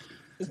mean,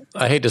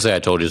 I hate to say I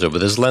told you so, but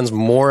this lends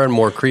more and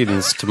more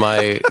credence to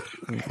my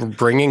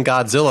bringing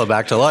Godzilla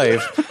back to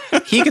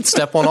life. He could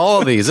step on all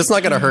of these. It's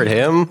not going to hurt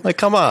him. Like,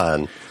 come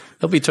on.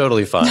 He'll be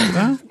totally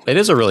fine. It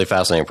is a really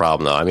fascinating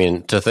problem, though. I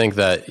mean, to think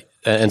that,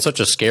 and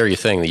such a scary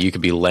thing that you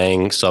could be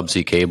laying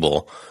subsea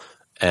cable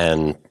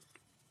and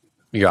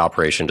your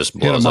operation just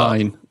blows up.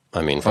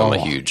 I mean, from a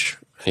huge,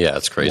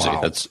 it's crazy.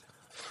 Wow. It's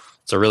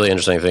a really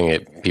interesting thing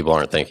that people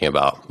aren't thinking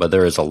about, but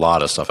there is a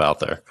lot of stuff out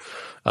there.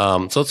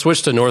 So let's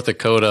switch to North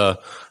Dakota.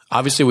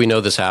 Obviously, we know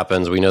this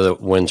happens. We know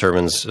that wind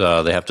turbines,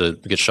 they have to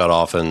get shut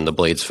off and the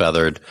blades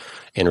feathered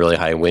in really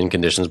high wind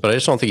conditions, but I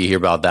just don't think you hear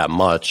about that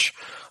much.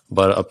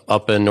 But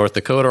up in North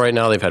Dakota right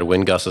now, they've had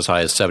wind gusts as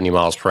high as 70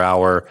 miles per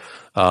hour.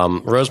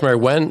 Rosemary,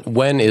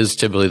 when is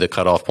typically the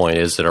cutoff point?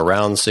 Is it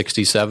around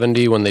 60,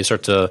 70 when they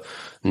start to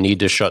need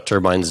to shut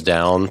turbines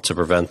down to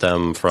prevent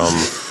them from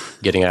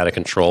getting out of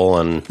control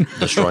and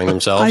destroying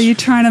themselves? Are you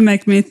trying to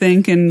make me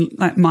think in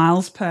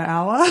miles per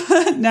hour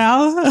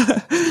now?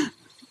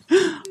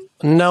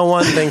 No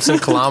one thinks in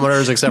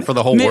kilometers except for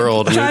the whole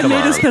world.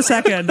 Meters per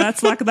second.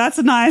 That's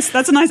a nice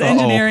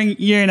engineering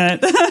unit.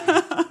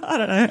 I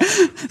don't know.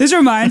 This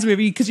reminds me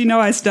because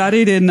I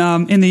studied in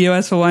the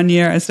US for 1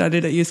 year. I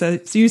studied at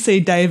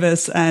UC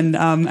Davis, and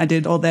I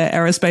did all their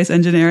aerospace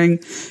engineering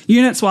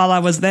units while I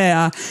was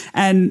there.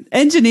 And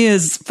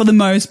engineers, for the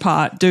most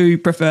part, do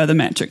prefer the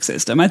metric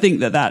system. I think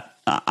that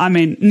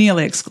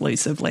nearly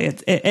exclusively.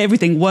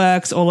 Everything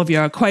works. All of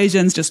your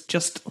equations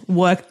just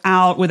work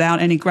out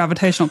without any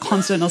gravitational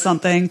constant or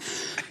something.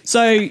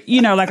 So,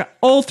 like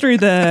all through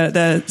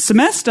the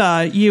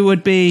semester, you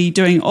would be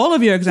doing all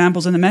of your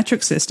examples in the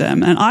metric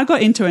system. And I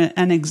got into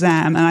an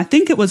exam, and I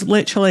think it was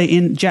literally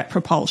in jet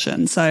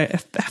propulsion, so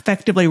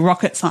effectively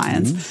rocket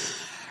science.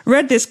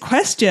 Read this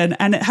question,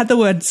 and it had the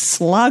word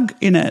slug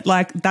in it.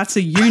 Like, that's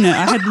a unit.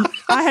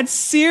 I had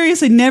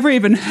seriously never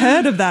even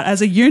heard of that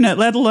as a unit,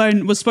 let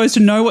alone was supposed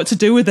to know what to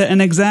do with it in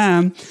an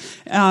exam.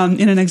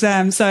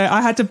 So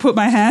I had to put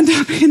my hand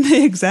up in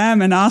the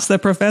exam and ask the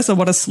professor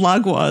what a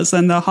slug was,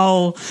 and the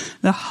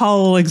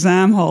whole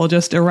exam hall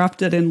just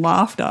erupted in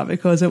laughter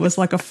because it was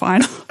like a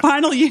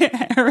final year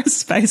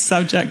aerospace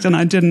subject, and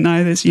I didn't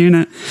know this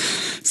unit.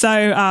 So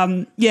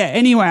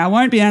anyway, I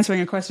won't be answering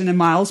a question in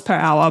miles per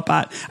hour,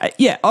 but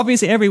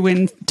obviously every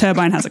wind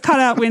turbine has a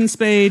cutout wind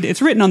speed.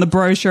 It's written on the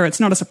brochure. It's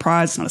not a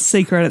surprise. It's not a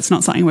secret. It's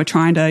not something we're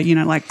trying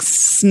to,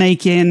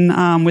 sneak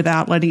in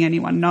without letting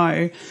anyone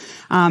know.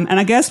 And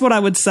I guess what I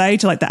would say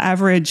to the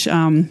average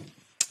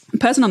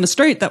person on the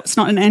street that's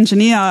not an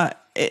engineer,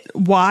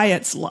 why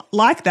it's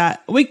like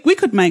that. We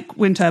could make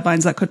wind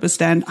turbines that could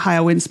withstand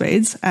higher wind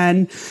speeds,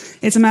 and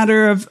it's a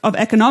matter of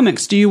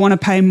economics. Do you want to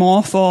pay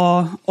more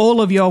for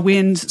all of your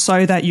wind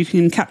so that you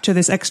can capture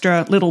this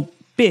extra little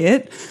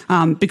bit,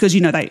 because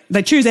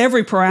they choose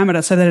every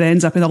parameter so that it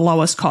ends up in the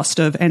lowest cost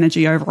of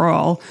energy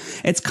overall.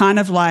 It's kind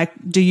of like,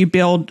 do you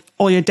build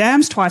all your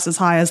dams twice as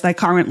high as they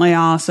currently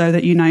are so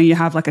that you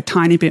have like a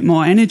tiny bit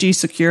more energy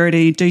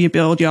security? Do you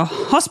build your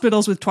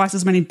hospitals with twice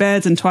as many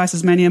beds and twice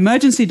as many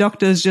emergency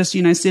doctors just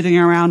sitting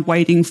around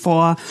waiting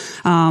for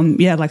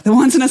like the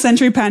once in a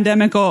century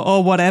pandemic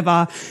or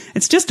whatever?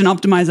 It's just an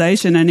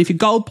optimization, and if you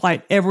gold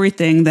plate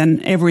everything,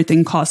 then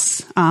everything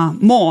costs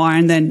more,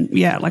 and then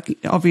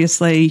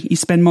obviously you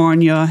spend more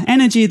on your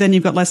energy, then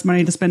you've got less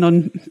money to spend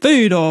on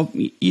food or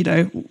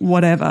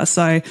whatever.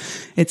 So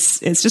it's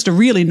just a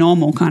really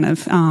normal kind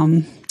of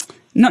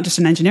not just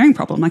an engineering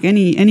problem. Like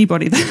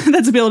anybody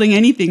that's building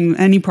anything,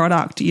 any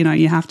product,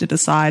 you have to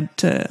decide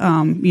to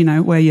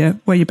where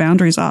your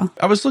boundaries are.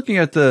 I was looking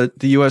at the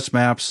U.S.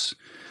 maps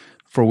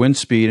for wind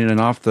speed, and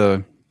off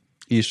the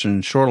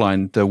eastern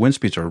shoreline, the wind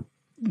speeds are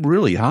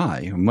really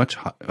high, much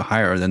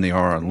higher than they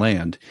are on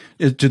land.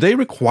 Do they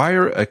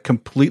require a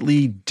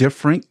completely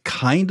different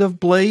kind of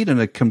blade and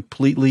a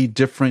completely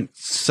different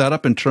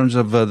setup in terms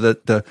of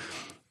the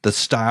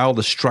style,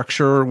 the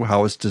structure,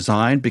 how it's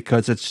designed,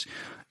 because its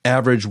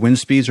average wind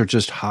speeds are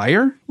just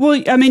higher?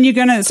 Well, I mean, you're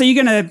gonna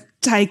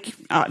take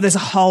there's a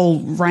whole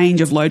range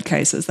of load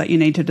cases that you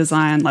need to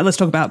design. Like, let's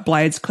talk about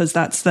blades, because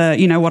that's the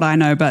what I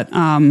know, but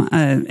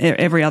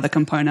every other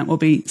component will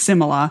be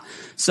similar.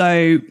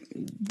 So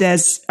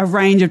there's a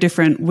range of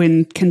different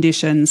wind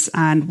conditions,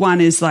 and one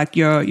is like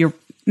your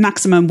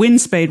maximum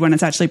wind speed when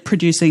it's actually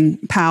producing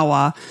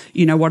power.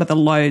 What are the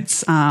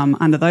loads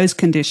under those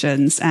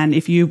conditions? And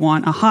if you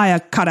want a higher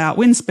cutout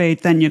wind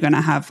speed, then you're going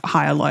to have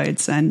higher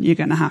loads, and you're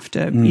going to have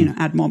to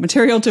add more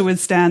material to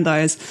withstand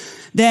those.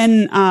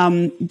 Then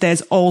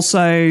there's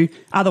also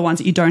other ones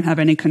that you don't have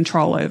any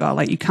control over.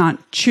 Like, you can't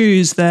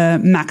choose the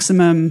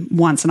maximum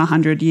once in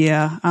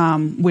 100-year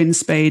wind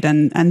speed,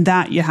 and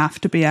that you have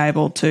to be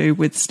able to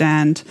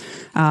withstand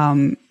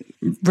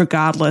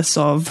regardless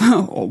of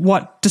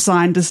what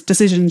design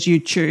decisions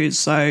you choose.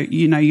 So,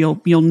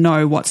 you'll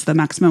know what's the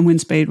maximum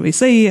wind speed we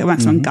see, a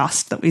maximum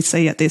gust that we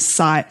see at this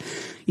site.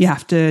 You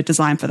have to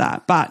design for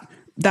that. But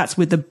that's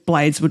with the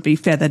blades would be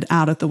feathered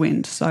out of the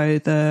wind. So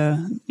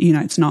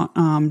it's not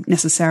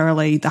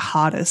necessarily the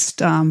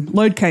hardest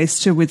load case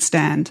to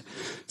withstand.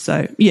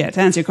 So to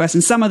answer your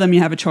question, some of them you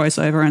have a choice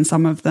over, and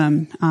some of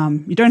them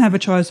you don't have a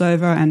choice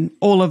over, and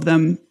all of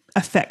them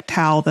affect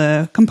how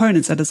the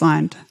components are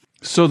designed.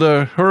 So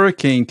the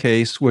hurricane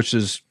case, which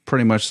is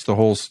pretty much the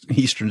whole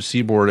eastern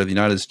seaboard of the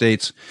United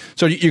States,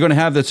 so you're going to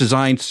have the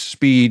design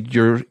speed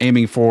you're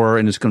aiming for,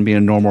 and it's going to be a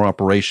normal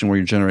operation where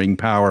you're generating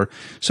power.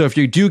 So if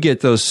you do get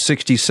those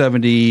 60,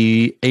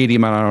 70, 80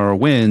 mile an hour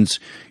winds,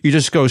 you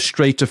just go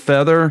straight to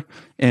feather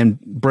and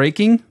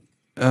braking?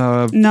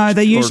 No,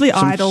 they're usually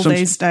idle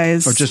these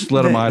days. Or just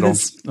let them idle.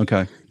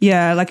 Okay.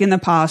 Yeah, like in the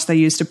past, they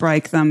used to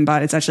brake them,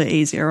 but it's actually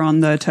easier on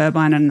the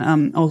turbine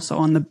and also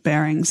on the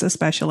bearings,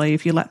 especially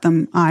if you let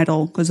them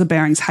idle, because the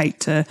bearings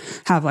hate to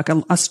have like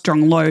a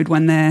strong load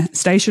when they're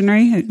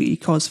stationary. You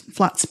cause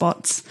flat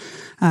spots.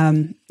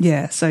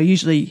 So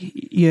usually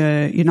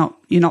you're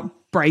not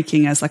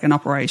braking as like an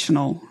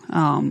operational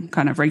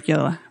kind of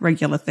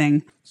regular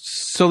thing.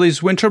 So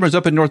these wind turbines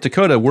up in North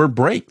Dakota were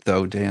braked,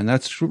 though, Dan.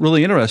 That's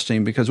really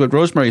interesting, because what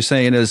Rosemary's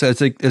saying is as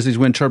these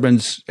wind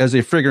turbines, as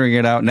they're figuring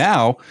it out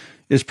now,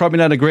 it's probably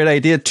not a great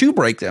idea to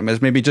brake them,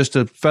 as maybe just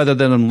to feather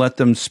them and let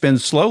them spin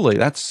slowly.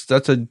 That's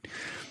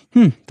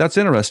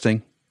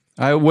interesting.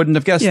 I wouldn't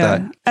have guessed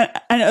that.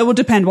 And it will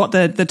depend what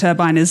the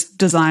turbine is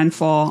designed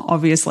for,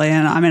 obviously.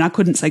 And I mean, I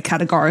couldn't say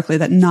categorically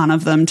that none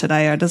of them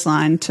today are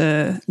designed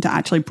to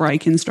actually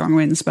break in strong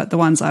winds, but the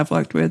ones I've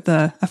worked with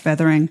are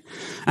feathering.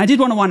 I did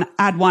want to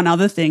add one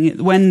other thing.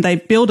 When they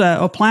build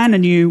or plan a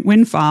new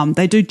wind farm,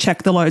 they do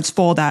check the loads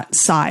for that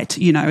site.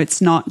 You know,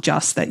 it's not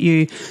just that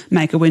you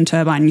make a wind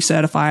turbine, you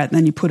certify it, and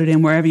then you put it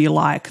in wherever you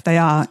like. They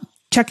are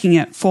checking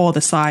it for the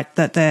site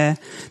that they're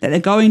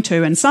going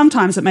to. And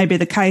sometimes it may be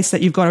the case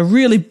that you've got a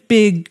really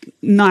big,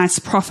 nice,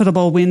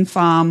 profitable wind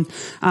farm,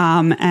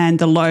 and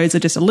the loads are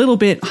just a little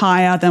bit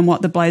higher than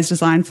what the blade's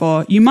designed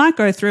for. You might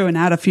go through and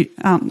add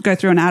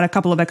a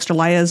couple of extra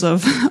layers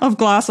of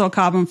glass or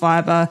carbon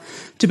fiber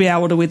to be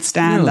able to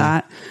withstand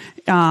that.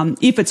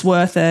 If it's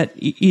worth it,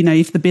 you know,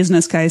 if the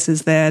business case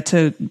is there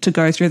to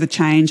go through the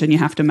change, and you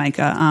have to make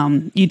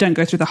you don't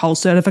go through the whole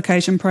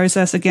certification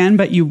process again,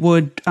 but you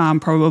would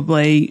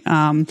probably,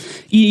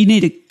 you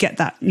need to get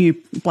that new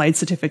blade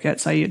certificate.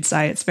 So you'd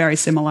say it's very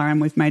similar and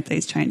we've made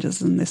these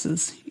changes and this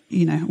is,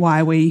 you know,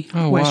 why we're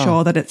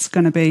sure that it's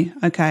going to be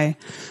okay.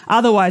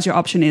 Otherwise, your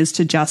option is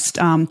to just,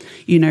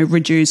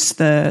 reduce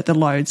the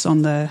loads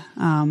on the,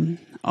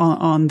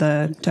 on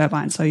the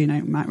turbine. So, you know,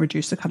 it might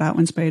reduce the cutout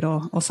wind speed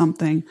or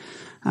something.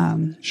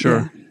 Sure.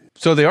 Yeah.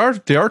 So they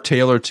are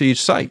tailored to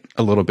each site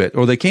a little bit,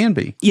 or they can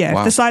be. Yeah. Wow.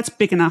 If the site's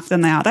big enough,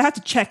 then they are. They have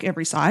to check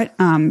every site.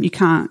 You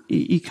can't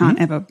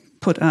ever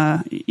put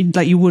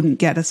like you wouldn't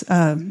get a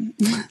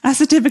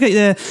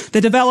certificate.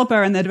 The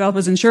developer and the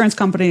developer's insurance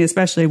company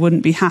especially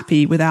wouldn't be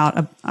happy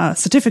without a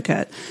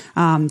certificate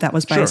that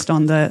was based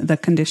on the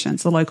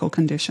conditions, the local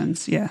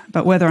conditions. Yeah,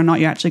 but whether or not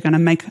you're actually going to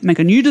make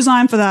a new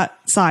design for that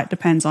site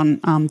depends on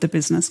the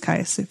business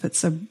case. If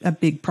it's a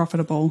big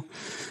profitable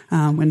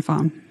wind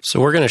farm. So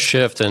we're going to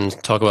shift and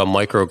talk about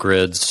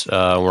microgrids.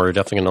 We're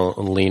definitely going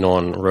to lean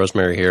on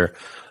Rosemary here.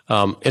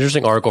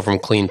 Interesting article from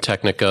Clean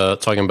Technica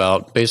talking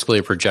about basically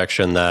a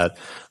projection that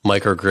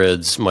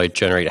microgrids might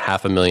generate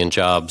 500,000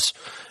 jobs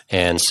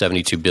and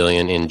 $72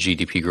 billion in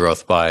GDP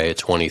growth by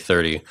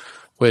 2030,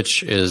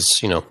 which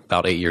is, you know,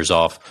 about 8 years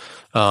off.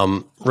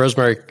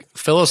 Rosemary,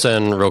 fill us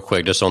in real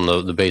quick just on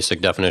the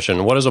basic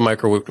definition. What is a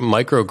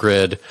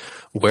microgrid?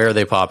 Where are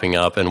they popping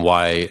up, and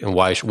why?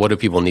 What do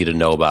people need to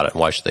know about it, and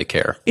why should they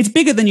care? It's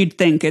bigger than you'd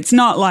think. It's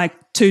not like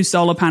 2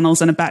 solar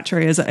panels and a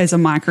battery as a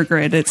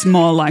microgrid. It's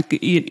more like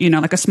you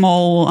know, like a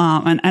small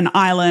an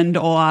island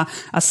or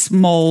a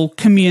small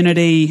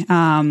community.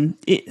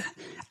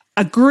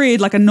 A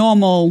grid, like a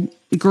normal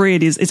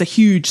grid, is a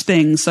huge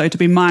thing. So to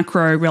be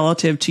micro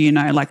relative to, you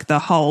know, like the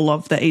whole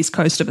of the east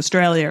coast of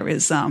Australia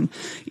is,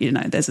 you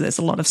know, there's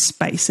a lot of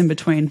space in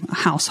between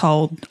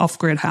household,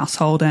 off-grid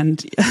household,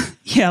 and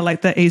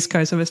like the east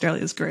coast of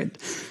Australia's grid.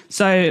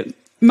 So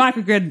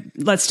microgrid,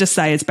 let's just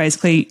say it's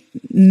basically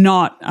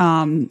not,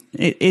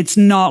 it's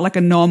not like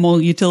a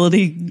normal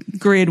utility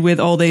grid with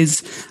all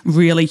these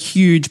really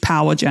huge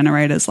power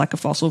generators like a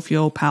fossil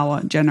fuel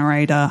power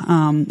generator,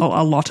 or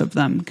a lot of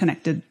them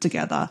connected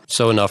together.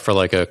 So enough for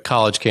like a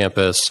college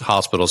campus,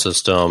 hospital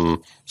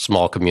system,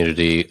 small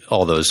community,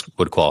 all those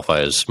would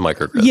qualify as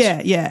microgrids.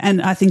 Yeah.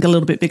 And I think a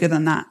little bit bigger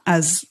than that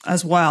as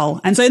well.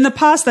 And so in the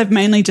past, they've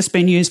mainly just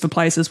been used for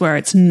places where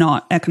it's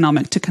not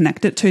economic to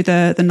connect it to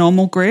the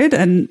normal grid.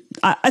 And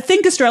I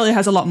think Australia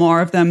has a lot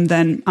more of them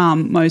than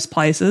most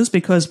places,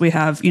 because we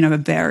have, you know, a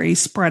very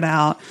spread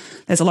out.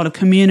 There's a lot of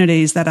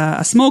communities that are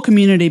a small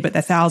community, but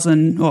they're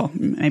or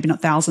maybe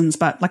not thousands,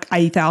 but like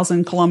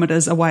 8,000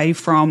 kilometers away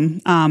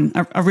from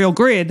a real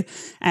grid.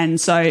 And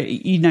so,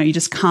 you know, you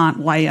just can't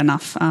lay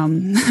enough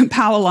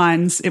power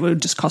lines. It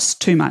would just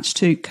cost too much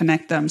to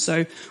connect them.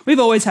 So we've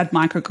always had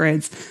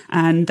microgrids,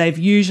 and they've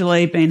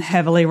usually been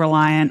heavily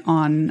reliant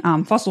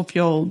on fossil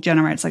fuel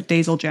generators, like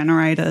diesel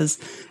generators.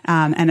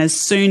 And as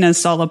soon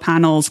as solar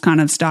panels kind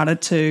of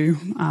started to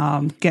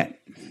get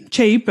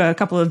cheap a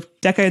couple of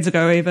decades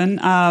ago even,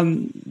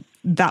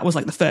 that was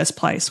like the first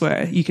place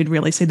where you could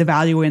really see the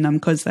value in them,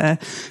 because they're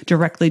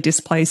directly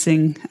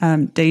displacing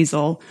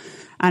diesel.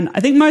 And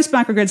I think most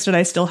microgrids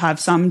today still have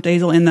some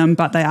diesel in them,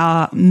 but they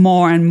are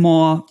more and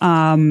more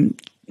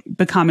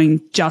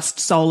becoming just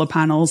solar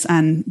panels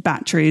and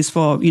batteries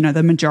for, you know,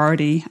 the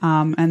majority,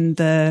 and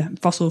the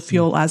fossil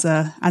fuel as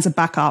a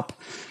backup.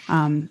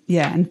 And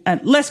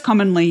less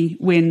commonly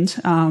wind,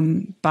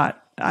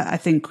 but I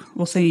think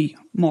we'll see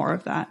more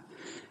of that.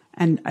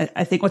 And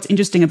I think what's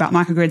interesting about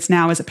microgrids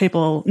now is that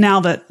people,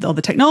 now that all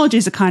the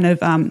technologies are kind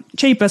of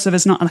cheaper, so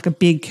there's not like a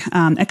big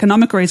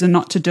economic reason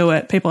not to do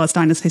it, people are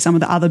starting to see some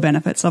of the other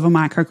benefits of a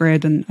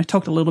microgrid. And I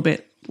talked a little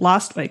bit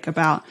last week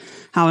about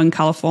how in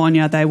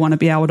California they want to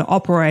be able to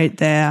operate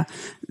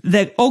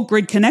they're all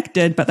grid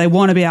connected, but they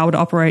want to be able to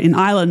operate in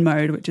island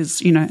mode, which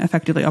is, you know,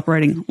 effectively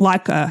operating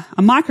like a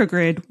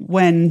microgrid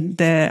when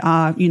there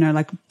are, you know,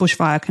 like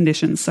bushfire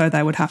conditions. So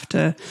they would have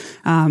to,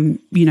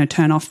 you know,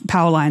 turn off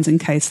power lines in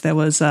case there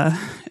was a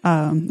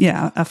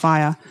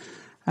fire.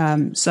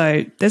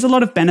 So there's a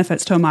lot of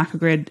benefits to a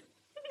microgrid.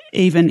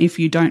 even if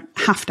you don't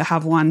have to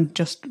have one,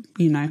 just,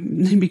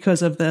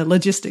 because of the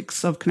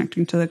logistics of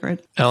connecting to the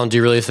grid. Alan, do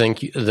you really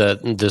think that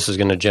this is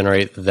going to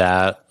generate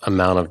that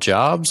amount of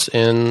jobs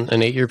in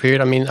an 8-year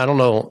period? I mean, I don't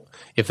know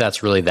if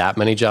that's really that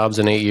many jobs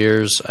in 8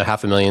 years.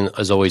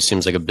 500,000 always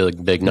seems like a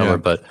big number,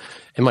 but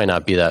it might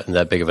not be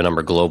that big of a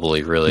number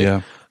globally, really.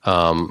 Yeah.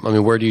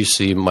 Where do you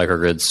see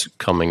microgrids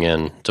coming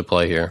in to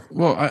play here?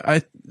 Well,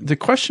 the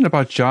question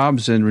about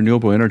jobs in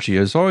renewable energy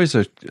is always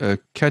a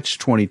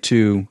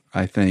catch-22,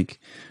 I think,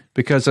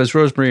 because as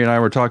Rosemary and I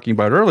were talking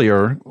about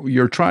earlier,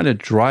 you're trying to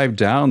drive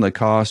down the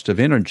cost of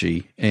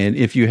energy. And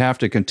if you have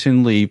to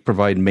continually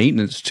provide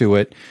maintenance to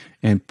it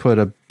and put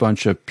a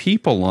bunch of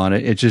people on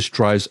it, it just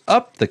drives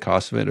up the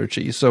cost of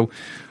energy. So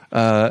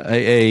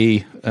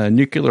a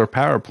nuclear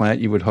power plant,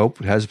 you would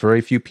hope, has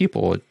very few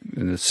people,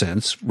 in a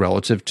sense,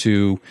 relative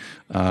to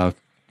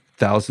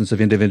thousands of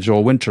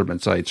individual wind turbine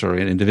sites or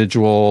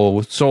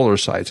individual solar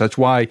sites. That's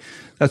why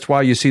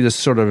you see this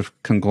sort of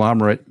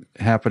conglomerate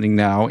happening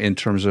now in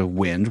terms of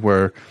wind,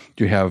 where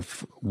you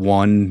have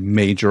one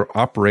major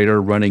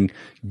operator running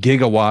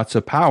gigawatts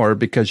of power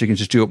because you can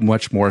just do it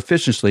much more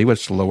efficiently,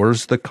 which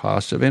lowers the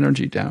cost of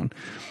energy down.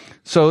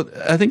 So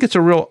I think it's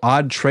a real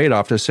odd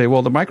trade-off to say,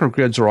 well, the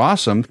microgrids are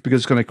awesome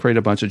because it's going to create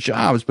a bunch of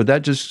jobs, but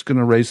that's just going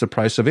to raise the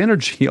price of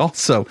energy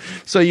also.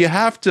 So you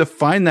have to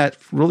find that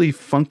really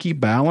funky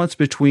balance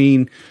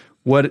between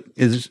what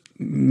is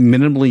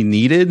minimally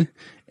needed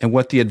and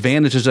what the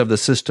advantages of the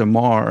system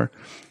are.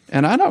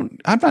 And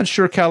I'm not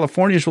sure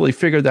California's really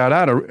figured that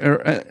out. Or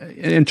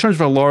in terms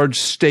of a large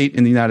state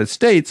in the United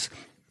States,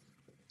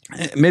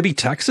 maybe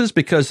Texas,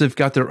 because they've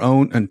got their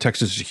own, and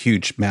Texas is a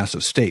huge,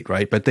 massive state,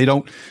 right? But they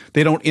don't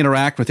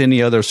interact with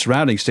any other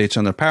surrounding states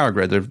on their power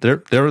grid.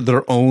 They're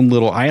their own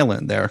little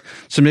island there.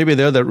 So maybe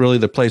they're really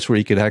the place where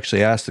you could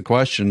actually ask the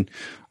question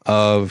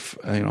of,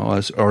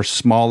 or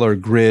smaller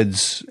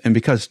grids, and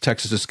because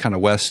Texas is kind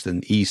of west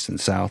and east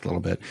and south a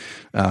little bit,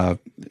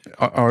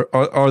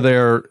 are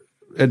there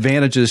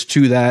advantages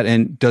to that,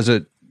 and does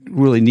it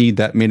really need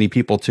that many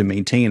people to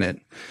maintain it?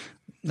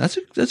 That's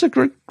a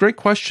great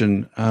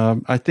question.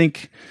 I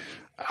think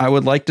I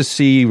would like to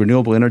see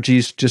renewable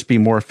energies just be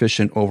more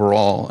efficient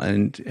overall,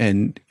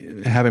 and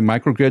having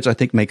microgrids I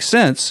think makes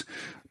sense,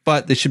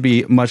 but they should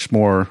be much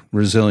more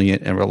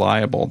resilient and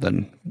reliable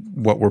than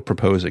what we're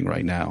proposing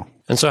right now.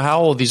 And so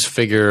how will these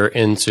figure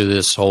into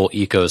this whole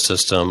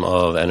ecosystem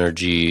of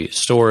energy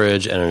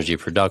storage, energy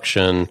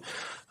production?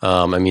 Do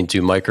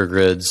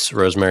microgrids,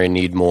 Rosemary,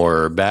 need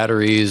more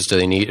batteries? Do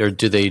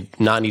they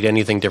not need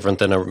anything different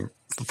than a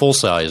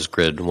full-size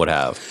grid would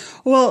have?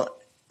 Well,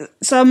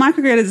 so a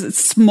microgrid is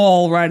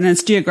small, right, and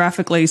it's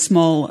geographically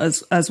small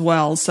as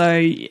well.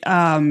 So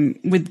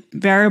with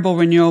variable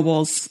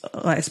renewables,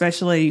 like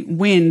especially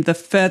wind, the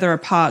further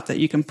apart that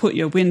you can put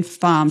your wind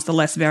farms, the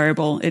less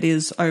variable it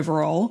is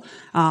overall.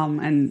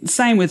 And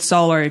same with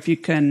solar. If you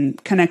can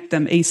connect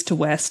them east to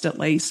west at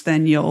least,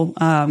 then you'll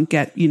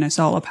get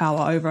solar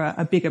power over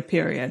a bigger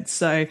period.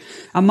 So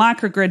a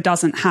microgrid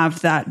doesn't have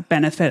that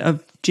benefit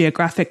of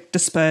geographic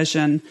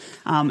dispersion,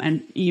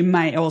 and you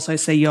may also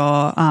see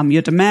your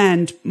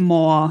demand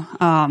more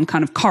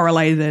kind of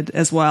correlated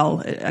as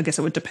well. I guess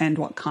it would depend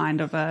what kind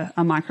of a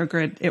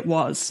microgrid it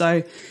was.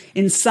 So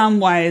in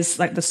some ways,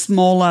 like the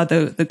smaller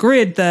the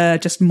grid, the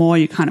just more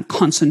you kind of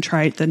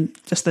concentrate than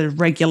just the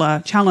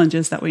regular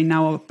challenges that we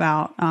know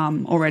about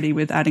already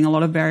with adding a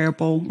lot of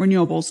variable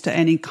renewables to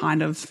any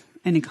kind of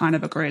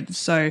a grid.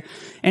 So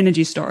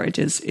energy storage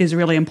is a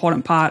really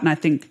important part. And I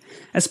think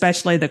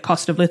especially the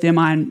cost of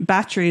lithium-ion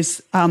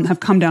batteries have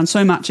come down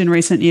so much in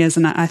recent years.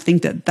 And I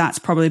think that's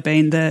probably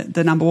been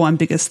the number one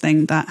biggest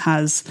thing that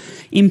has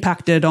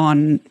impacted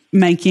on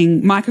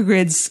making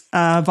microgrids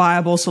a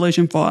viable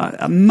solution for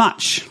a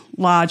much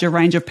larger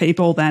range of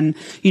people than,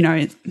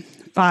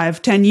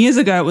 5-10 years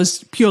ago. It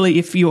was purely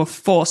if you were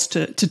forced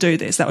to do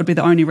this. That would be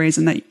the only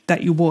reason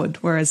that you would.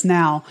 Whereas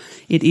now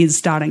it is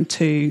starting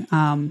to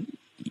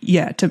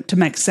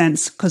make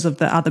sense because of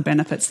the other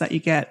benefits that you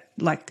get.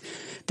 Like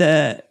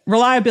the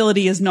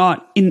reliability is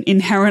not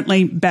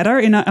inherently better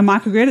in a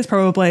microgrid. It's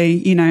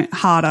probably,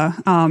 harder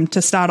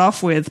to start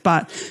off with.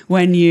 But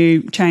when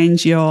you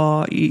change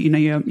your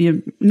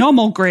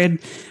normal grid,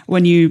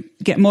 when you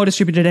get more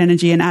distributed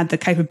energy and add the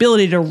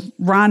capability to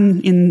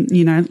run in,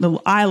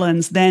 little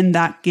islands, then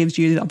that gives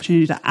you the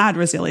opportunity to add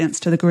resilience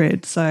to the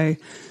grid. So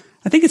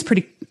I think it's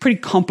pretty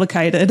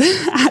complicated,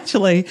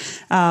 actually.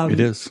 It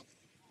is.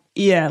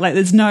 Yeah, like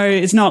it's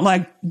not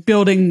like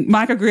building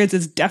microgrids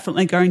is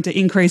definitely going to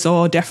increase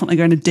or definitely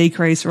going to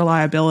decrease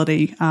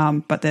reliability.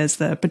 But there's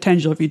the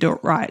potential, if you do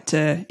it right,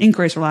 to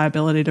increase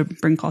reliability, to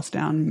bring costs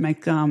down,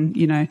 make,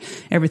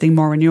 everything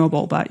more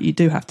renewable. But you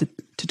do have to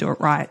do it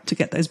right to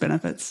get those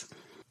benefits.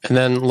 And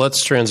then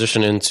let's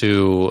transition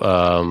into,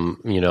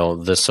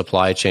 the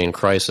supply chain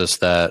crisis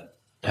that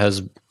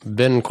has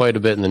been quite a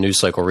bit in the news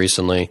cycle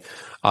recently.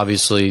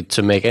 Obviously,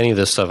 to make any of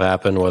this stuff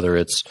happen, whether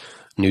it's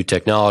new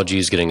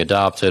technologies getting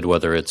adopted,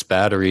 whether it's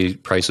battery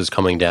prices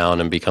coming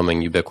down and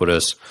becoming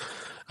ubiquitous,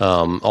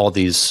 all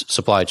these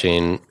supply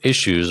chain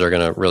issues are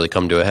going to really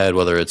come to a head,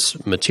 whether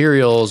it's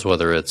materials,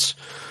 whether it's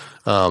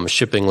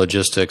shipping,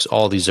 logistics,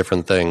 all these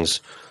different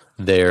things.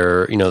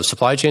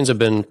 Supply chains have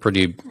been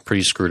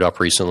pretty screwed up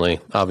recently.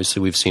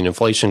 Obviously, we've seen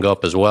inflation go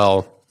up as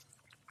well,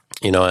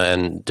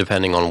 and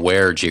depending on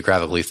where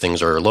geographically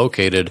things are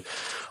located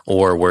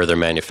or where they're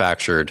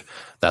manufactured,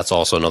 that's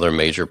also another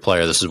major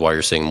player. This is why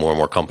you're seeing more and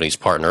more companies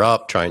partner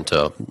up, trying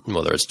to,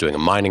 whether it's doing a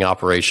mining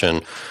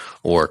operation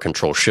or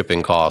control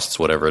shipping costs,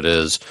 whatever it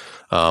is.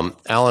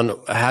 Alan,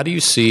 how do you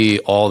see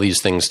all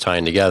these things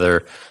tying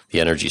together?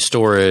 The energy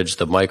storage,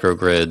 the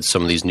microgrids,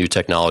 some of these new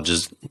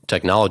technologies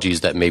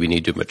that maybe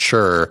need to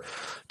mature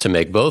to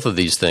make both of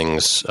these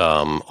things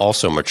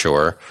also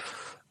mature.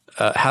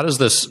 How does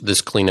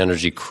this clean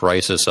energy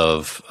crisis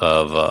of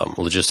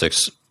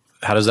logistics,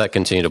 how does that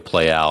continue to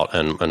play out,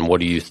 and what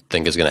do you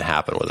think is going to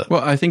happen with it?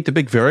 Well, I think the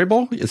big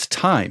variable is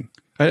time.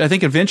 I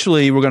think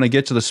eventually we're going to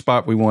get to the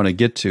spot we want to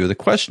get to. The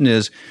question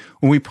is,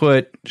 when we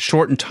put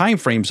shortened time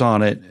frames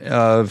on it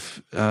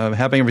of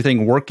having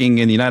everything working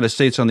in the United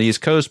States on the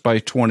East Coast by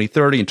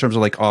 2030 in terms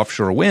of like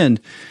offshore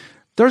wind,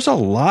 there's a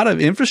lot of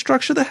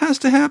infrastructure that has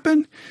to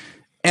happen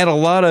and a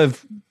lot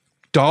of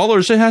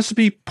dollars that has to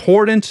be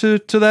poured into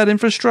that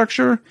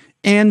infrastructure,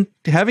 and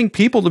having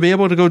people to be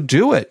able to go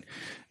do it.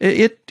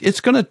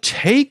 It's going to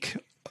take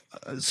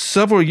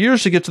several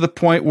years to get to the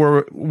point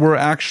where we're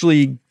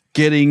actually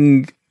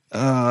getting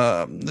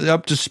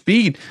up to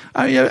speed.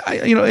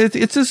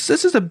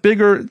 This is a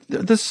bigger,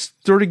 this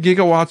 30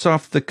 gigawatts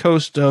off the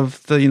coast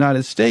of the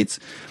United States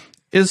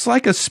is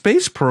like a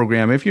space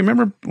program. If you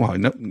remember, well,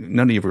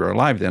 none of you were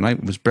alive then. I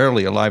was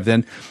barely alive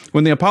then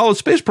when the Apollo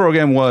space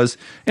program was,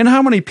 and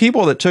how many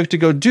people it took to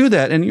go do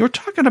that. And you're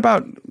talking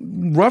about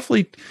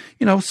roughly,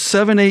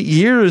 7-8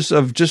 years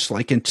of just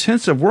like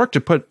intensive work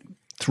to put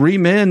 3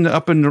 men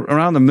up and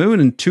around the moon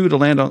and two to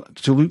land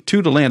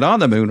on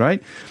the moon,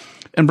 right?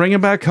 And bring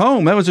them back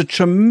home. That was a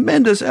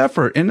tremendous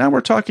effort. And now we're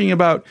talking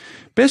about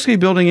basically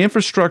building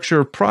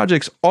infrastructure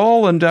projects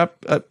all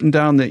up and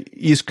down the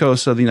East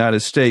Coast of the United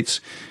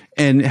States,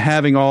 and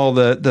having all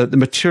the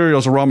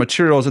materials, the raw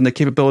materials, and the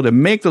capability to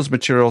make those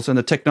materials, and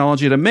the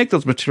technology to make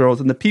those materials,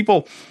 and the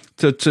people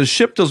to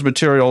ship those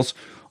materials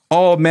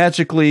all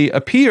magically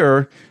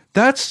appear.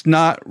 That's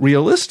not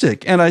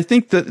realistic. And I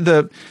think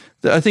that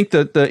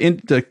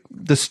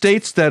the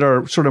states that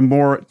are sort of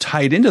more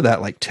tied into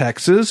that, like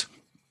Texas,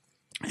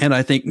 and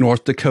I think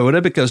North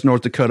Dakota, because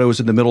North Dakota was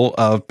in the middle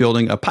of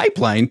building a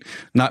pipeline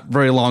not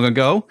very long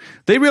ago,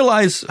 they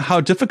realize how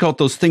difficult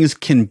those things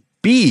can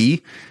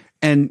be.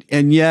 And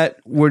yet,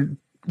 when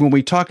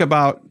we talk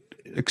about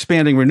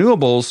expanding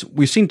renewables,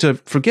 we seem to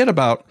forget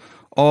about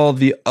all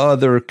the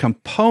other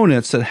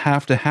components that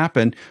have to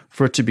happen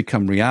for it to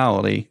become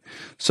reality.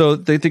 So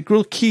the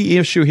real key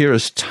issue here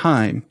is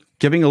time.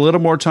 Giving a little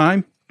more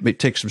time, may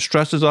take some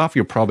stresses off.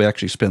 You'll probably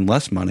actually spend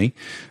less money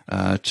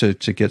to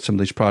get some of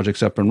these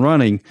projects up and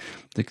running.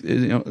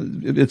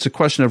 It's a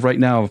question of right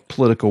now of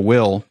political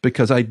will,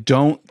 because I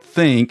don't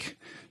think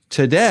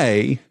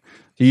today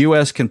the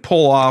U.S. can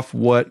pull off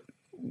what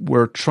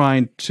we're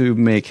trying to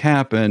make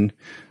happen.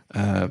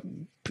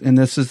 And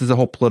this is the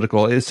whole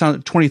political.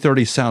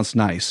 2030 sounds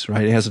nice,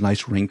 right? It has a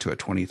nice ring to it,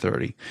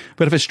 2030.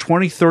 But if it's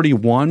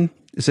 2031,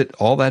 is it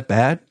all that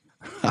bad?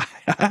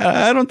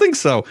 I don't think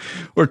so.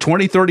 Or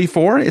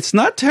 2034, it's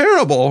not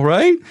terrible,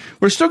 right?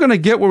 We're still going to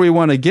get where we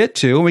want to get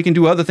to, and we can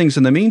do other things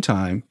in the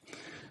meantime.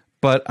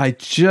 But I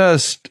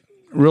just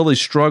really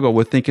struggle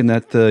with thinking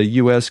that the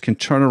U.S. can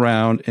turn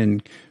around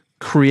and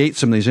create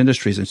some of these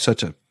industries in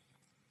such a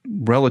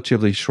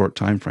relatively short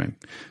time frame.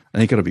 I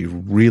think it'll be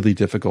really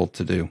difficult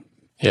to do.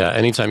 Yeah,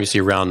 anytime you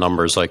see round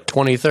numbers like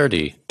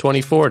 2030,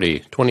 2040,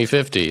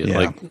 2050,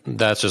 like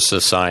that's just a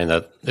sign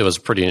that it was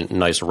pretty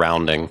nice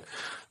rounding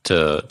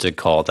to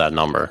call it that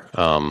number.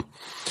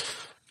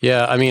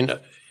 I mean,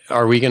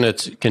 are we going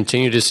to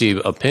continue to see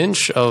a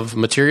pinch of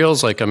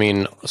materials? Like, I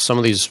mean, some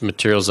of these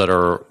materials that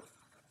are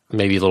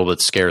maybe a little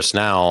bit scarce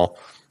now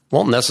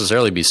won't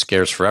necessarily be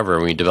scarce forever.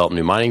 When we develop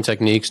new mining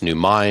techniques, new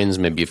mines,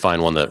 maybe you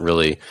find one that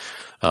really,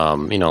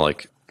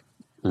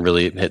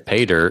 really hit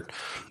pay dirt.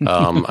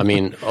 I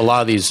mean, a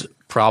lot of these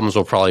problems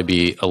will probably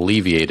be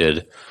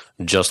alleviated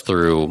just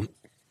through,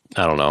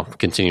 I don't know,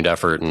 continued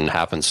effort and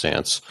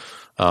happenstance.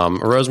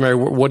 Rosemary,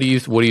 what do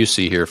you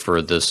see here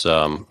for this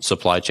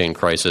supply chain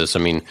crisis? I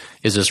mean,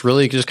 is this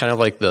really just kind of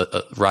like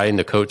the riding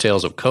the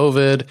coattails of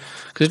COVID?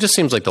 Because it just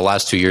seems like the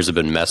last 2 years have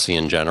been messy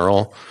in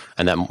general,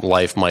 and that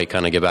life might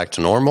kind of get back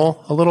to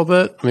normal a little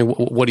bit. I mean,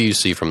 what do you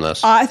see from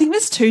this? I think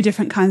there's two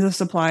different kinds of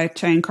supply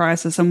chain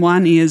crisis, and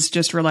one is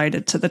just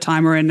related to the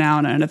time we're in now,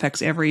 and it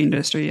affects every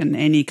industry and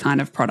any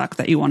kind of product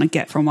that you want to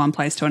get from one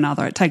place to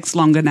another. It takes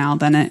longer now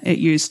than it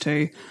used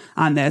to.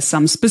 There's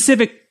some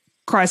specific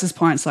crisis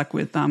points like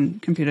with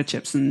computer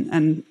chips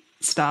and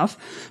stuff.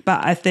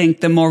 But I think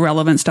the more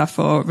relevant stuff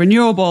for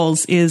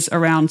renewables is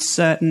around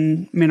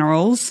certain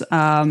minerals.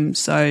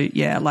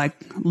 Like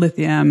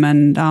lithium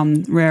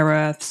and rare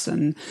earths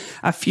and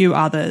a few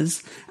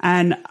others.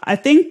 And I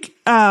think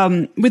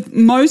with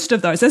most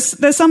of those,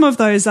 there's some of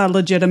those are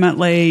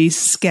legitimately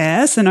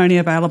scarce and only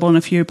available in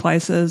a few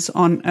places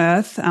on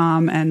Earth.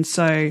 And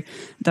so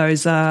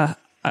those are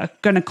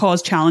going to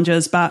cause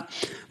challenges, but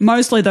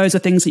mostly those are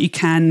things that you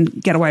can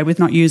get away with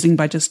not using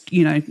by just,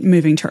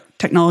 moving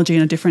technology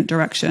in a different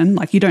direction.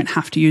 Like, you don't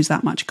have to use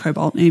that much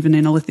cobalt. Even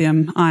in a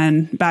lithium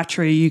ion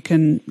battery, you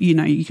can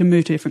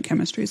move to different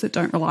chemistries that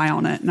don't rely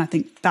on it. And I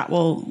think that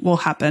will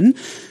happen.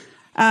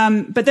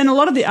 But then a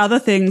lot of the other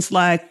things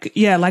like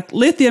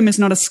lithium is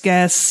not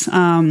scarce.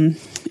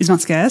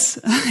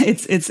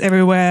 It's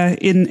everywhere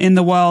in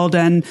the world.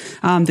 And,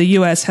 the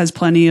US has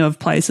plenty of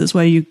places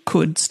where you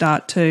could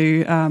start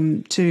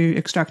to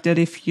extract it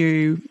if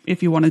you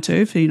wanted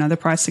to, if, the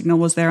price signal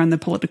was there and the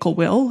political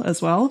will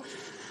as well.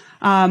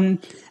 And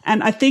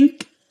I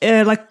think,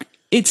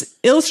 it's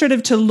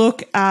illustrative to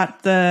look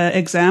at the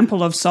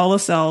example of solar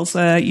cells.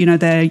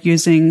 They're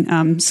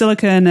using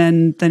silicon,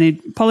 and they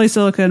need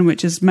polysilicon,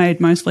 which is made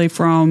mostly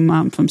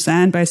from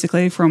sand,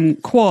 basically from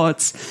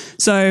quartz.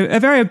 So a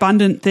very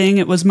abundant thing.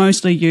 It was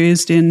mostly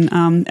used in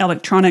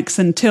electronics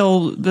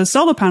until the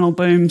solar panel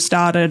boom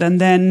started,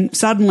 and then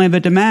suddenly the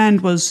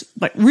demand was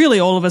really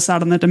all of a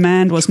sudden the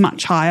demand was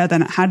much higher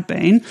than it had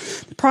been.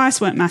 The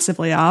price went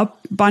massively up.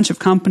 A bunch of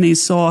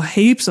companies saw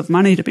heaps of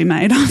money to be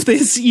made off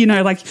this,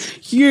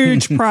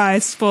 huge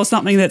price for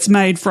something that's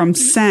made from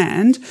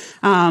sand.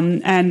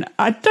 And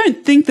I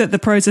don't think that the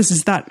process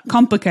is that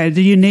complicated.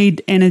 You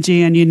need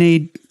energy and you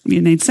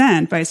need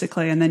sand,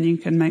 basically, and then you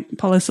can make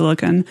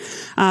polysilicon.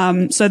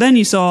 So then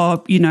you saw,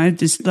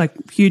 this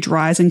huge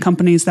rise in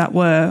companies that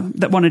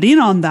wanted in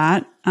on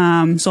that,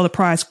 saw the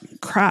price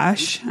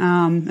crash.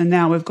 And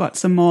now we've got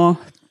some more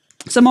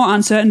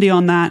uncertainty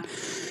on that.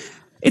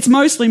 It's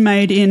mostly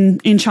made in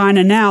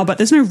China now, but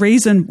there's no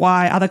reason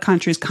why other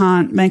countries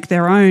can't make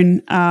their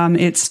own.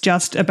 It's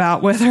just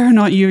about whether or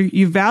not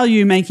you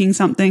value making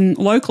something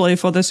locally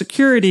for the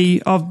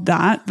security of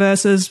that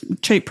versus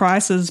cheap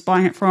prices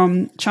buying it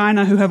from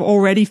China, who have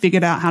already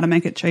figured out how to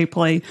make it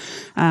cheaply.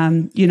 They're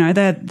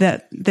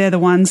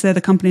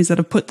the companies that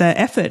have put their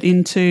effort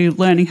into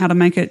learning how to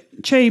make it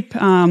cheap.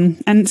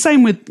 And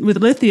same with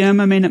lithium.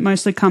 I mean, it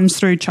mostly comes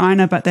through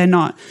China, but they're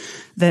not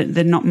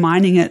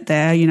mining it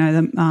there.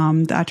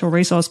 The actual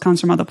resource comes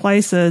from other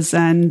places.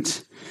 And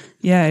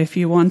if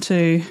you want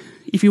to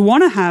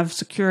have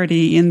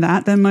security in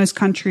that, then most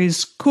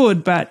countries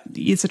could, but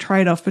it's a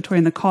trade-off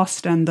between the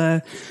cost and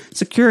the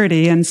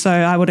security. And so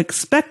I would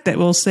expect that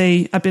we'll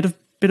see a bit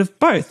of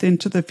both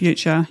into the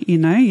future.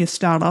 You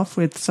start off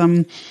with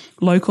some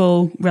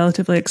local,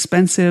 relatively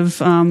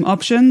expensive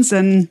options,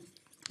 and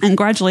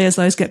gradually, as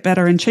those get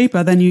better and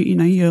cheaper, then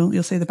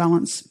you'll see the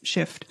balance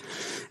shift.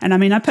 And I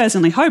mean, I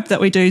personally hope that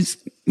we do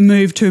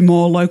move to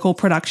more local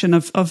production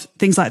of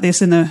things like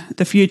this in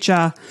the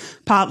future,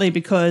 partly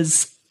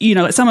because,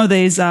 some of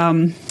these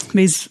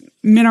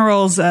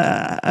minerals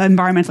are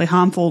environmentally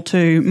harmful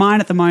to mine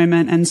at the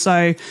moment. And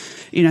so,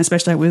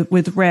 especially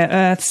with rare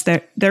earths,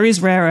 there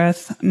is rare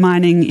earth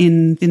mining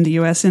in the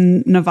US,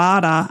 in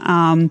Nevada.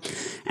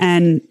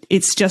 And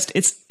it's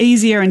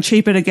easier and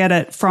cheaper to get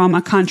it from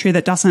a country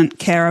that doesn't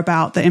care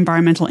about the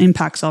environmental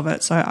impacts of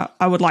it. So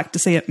I would like to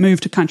see it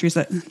move to countries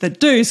that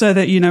do, so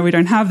that, we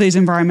don't have these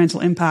environmental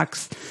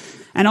impacts.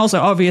 And also,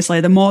 obviously,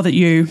 the more that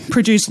you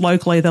produce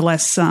locally, the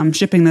less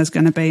shipping there's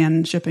going to be.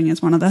 And shipping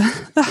is one of the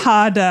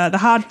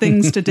hard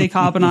things to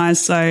decarbonize.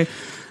 So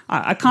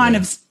I kind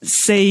of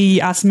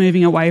see us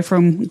moving away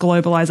from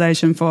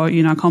globalization for,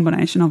 a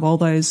combination of all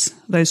those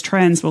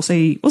trends. We'll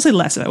see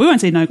less of it. We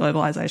won't see no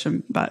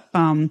globalization, but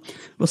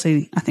we'll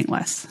see, I think,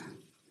 less.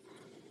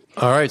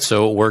 All right,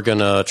 so we're going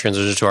to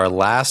transition to our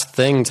last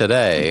thing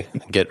today.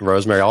 Get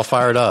Rosemary all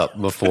fired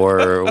up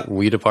before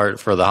we depart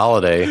for the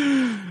holiday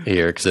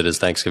here, because it is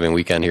Thanksgiving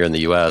weekend here in the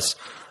U.S.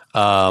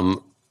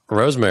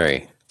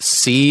 Rosemary,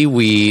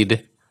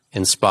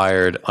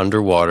 seaweed-inspired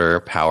underwater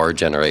power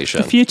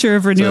generation. The future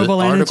of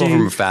renewable energy. Article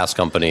from Fast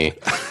Company.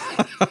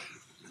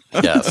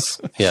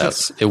 Yes.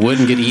 It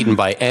wouldn't get eaten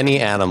by any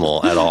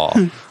animal at all.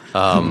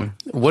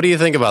 What do you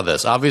think about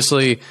this?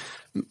 Obviously,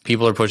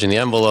 people are pushing the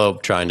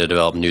envelope, trying to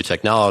develop new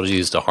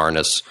technologies to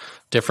harness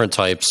different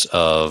types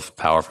of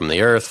power from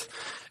the earth.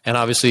 And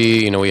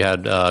obviously, we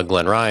had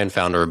Glenn Ryan,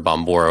 founder of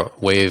Bombora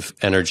Wave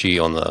Energy,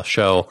 on the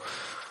show.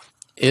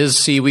 Is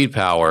seaweed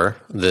power,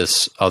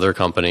 this other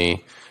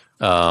company,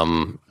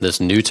 this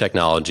new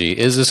technology,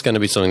 is this going to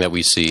be something that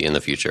we see in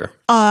the future?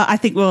 I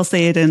think we'll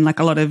see it in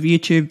a lot of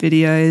YouTube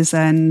videos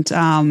and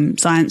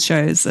science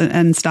shows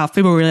and stuff.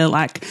 People really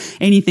like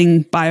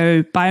anything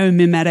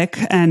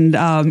biomimetic and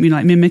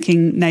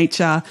mimicking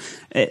nature.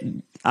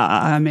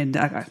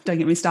 Don't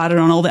get me started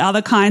on all the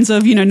other kinds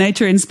of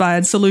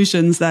nature-inspired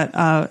solutions that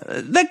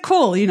they're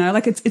cool.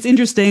 It's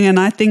interesting, and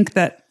I think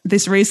that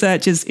this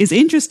research is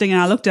interesting. And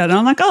I looked at it and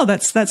I'm like, oh,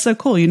 that's so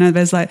cool.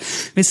 There's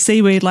this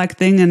seaweed-like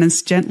thing, and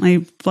it's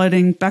gently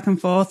floating back and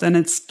forth, and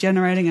it's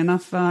generating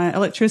enough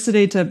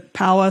electricity to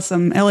power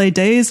some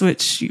LEDs,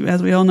 which,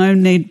 as we all know,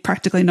 need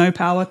practically no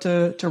power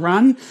to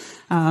run.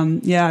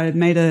 I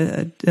made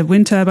a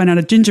wind turbine out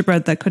of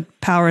gingerbread that could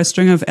power a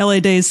string of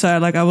LEDs. So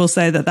I will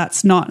say that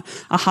that's not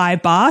a high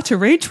bar to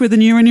reach with a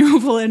new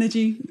renewable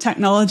energy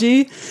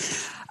technology.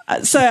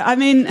 So, I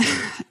mean,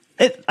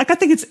 I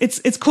think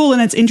it's cool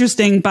and it's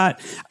interesting, but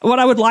what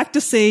I would like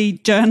to see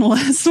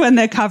journalists when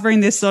they're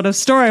covering this sort of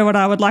story, what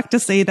I would like to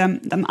see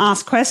them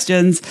ask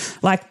questions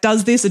like,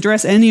 does this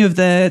address any of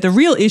the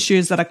real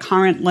issues that are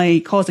currently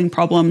causing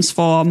problems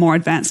for more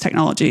advanced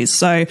technologies?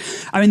 So,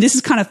 I mean, this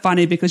is kind of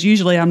funny because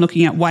usually I'm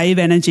looking at wave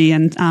energy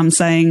and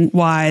saying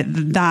why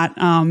that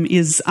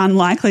is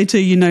unlikely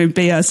to,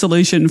 be a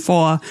solution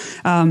for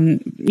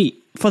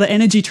the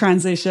energy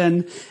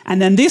transition.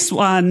 And then this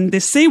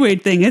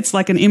seaweed thing, it's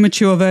like an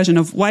immature version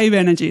of wave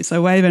energy.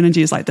 So wave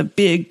energy is like the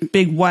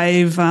big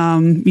wave,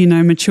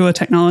 mature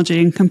technology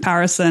in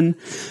comparison.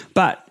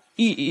 But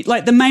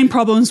like the main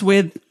problems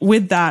with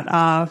that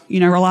are,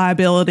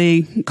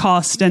 reliability,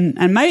 cost, and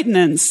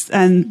maintenance.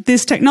 And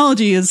this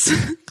technology is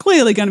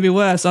clearly going to be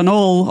worse on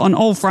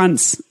all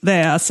fronts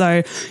there.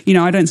 So,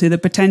 I don't see the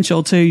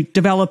potential to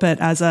develop it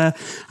as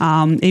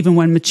even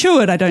when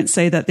matured, I don't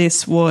see that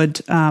this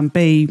would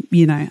be,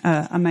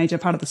 a major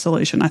part of the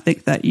solution. I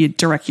think that you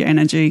direct your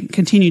energy,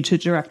 continue to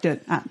direct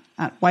it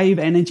at wave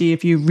energy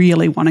if you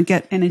really want to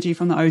get energy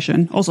from the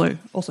ocean, also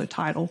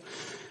tidal.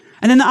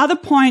 And then the other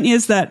point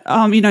is that,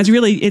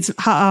 it's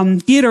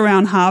geared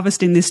around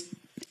harvesting this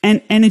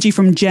energy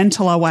from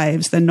gentler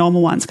waves than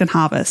normal ones can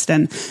harvest.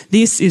 And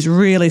this is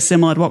really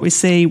similar to what we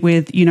see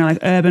with, like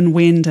urban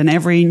wind, and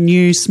every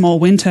new small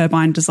wind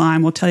turbine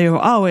design will tell you,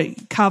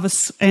 it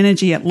harvests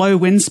energy at low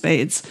wind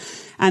speeds.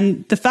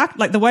 And the fact,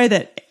 like the way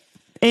that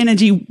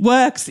energy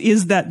works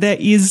is that there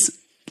is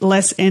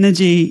less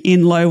energy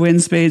in low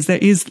wind speeds. There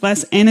is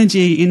less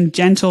energy in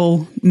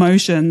gentle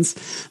motions.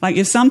 Like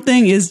if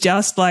something is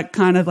just like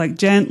kind of like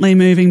gently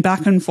moving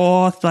back and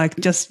forth, like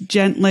just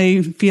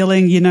gently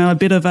feeling, a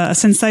bit of a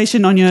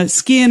sensation on your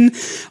skin,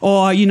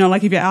 or,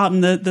 like if you're out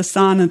in the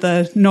sun at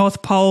the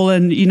North Pole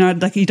and,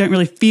 like you don't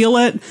really feel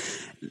it,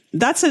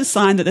 that's a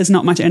sign that there's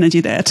not much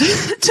energy there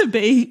to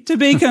be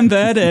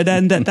converted,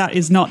 and that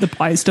is not the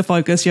place to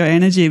focus your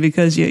energy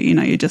because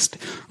you're just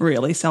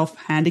really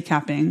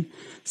self-handicapping.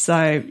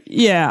 So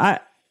yeah,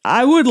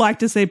 I would like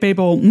to see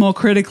people more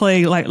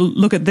critically like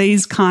look at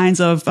these kinds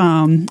of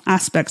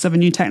aspects of a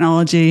new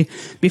technology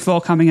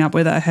before coming up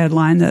with a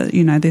headline that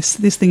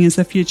this thing is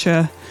the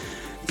future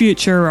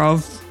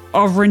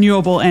of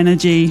renewable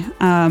energy.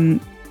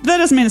 That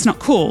doesn't mean it's not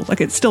cool.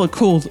 Like it's still a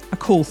cool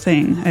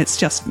thing. It's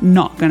just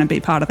not going to be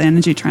part of the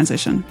energy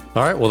transition.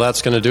 All right. Well,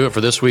 that's going to do it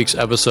for this week's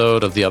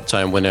episode of the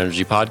Uptime Wind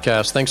Energy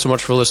Podcast. Thanks so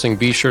much for listening.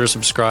 Be sure to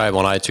subscribe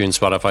on iTunes,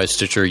 Spotify,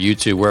 Stitcher,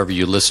 YouTube, wherever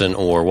you listen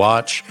or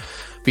watch.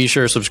 Be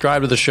sure to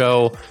subscribe to the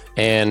show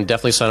and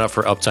definitely sign up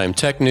for Uptime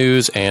Tech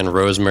News and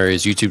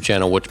Rosemary's YouTube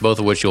channel, both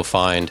of which you'll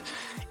find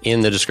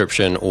in the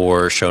description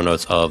or show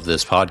notes of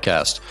this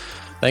podcast.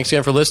 Thanks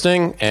again for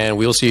listening, and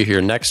we'll see you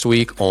here next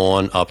week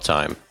on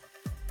Uptime.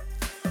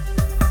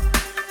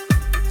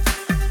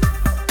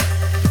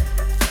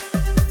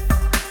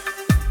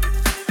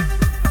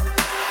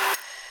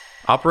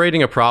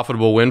 Operating a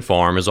profitable wind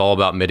farm is all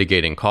about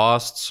mitigating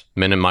costs,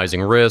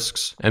 minimizing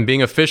risks, and being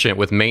efficient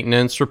with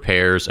maintenance,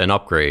 repairs, and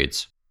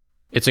upgrades.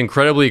 It's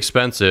incredibly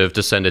expensive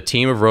to send a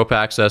team of rope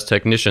access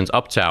technicians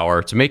up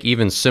tower to make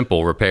even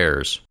simple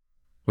repairs.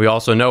 We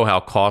also know how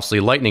costly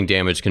lightning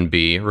damage can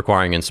be,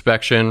 requiring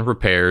inspection,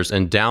 repairs,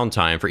 and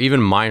downtime for even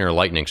minor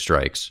lightning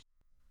strikes.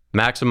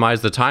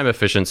 Maximize the time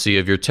efficiency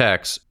of your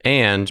techs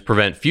and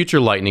prevent future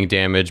lightning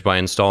damage by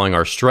installing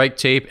our Strike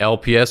Tape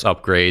LPS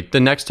upgrade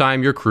the next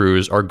time your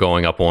crews are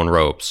going up on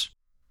ropes.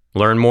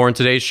 Learn more in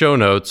today's show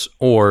notes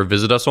or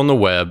visit us on the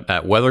web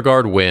at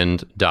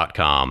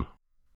weatherguardwind.com.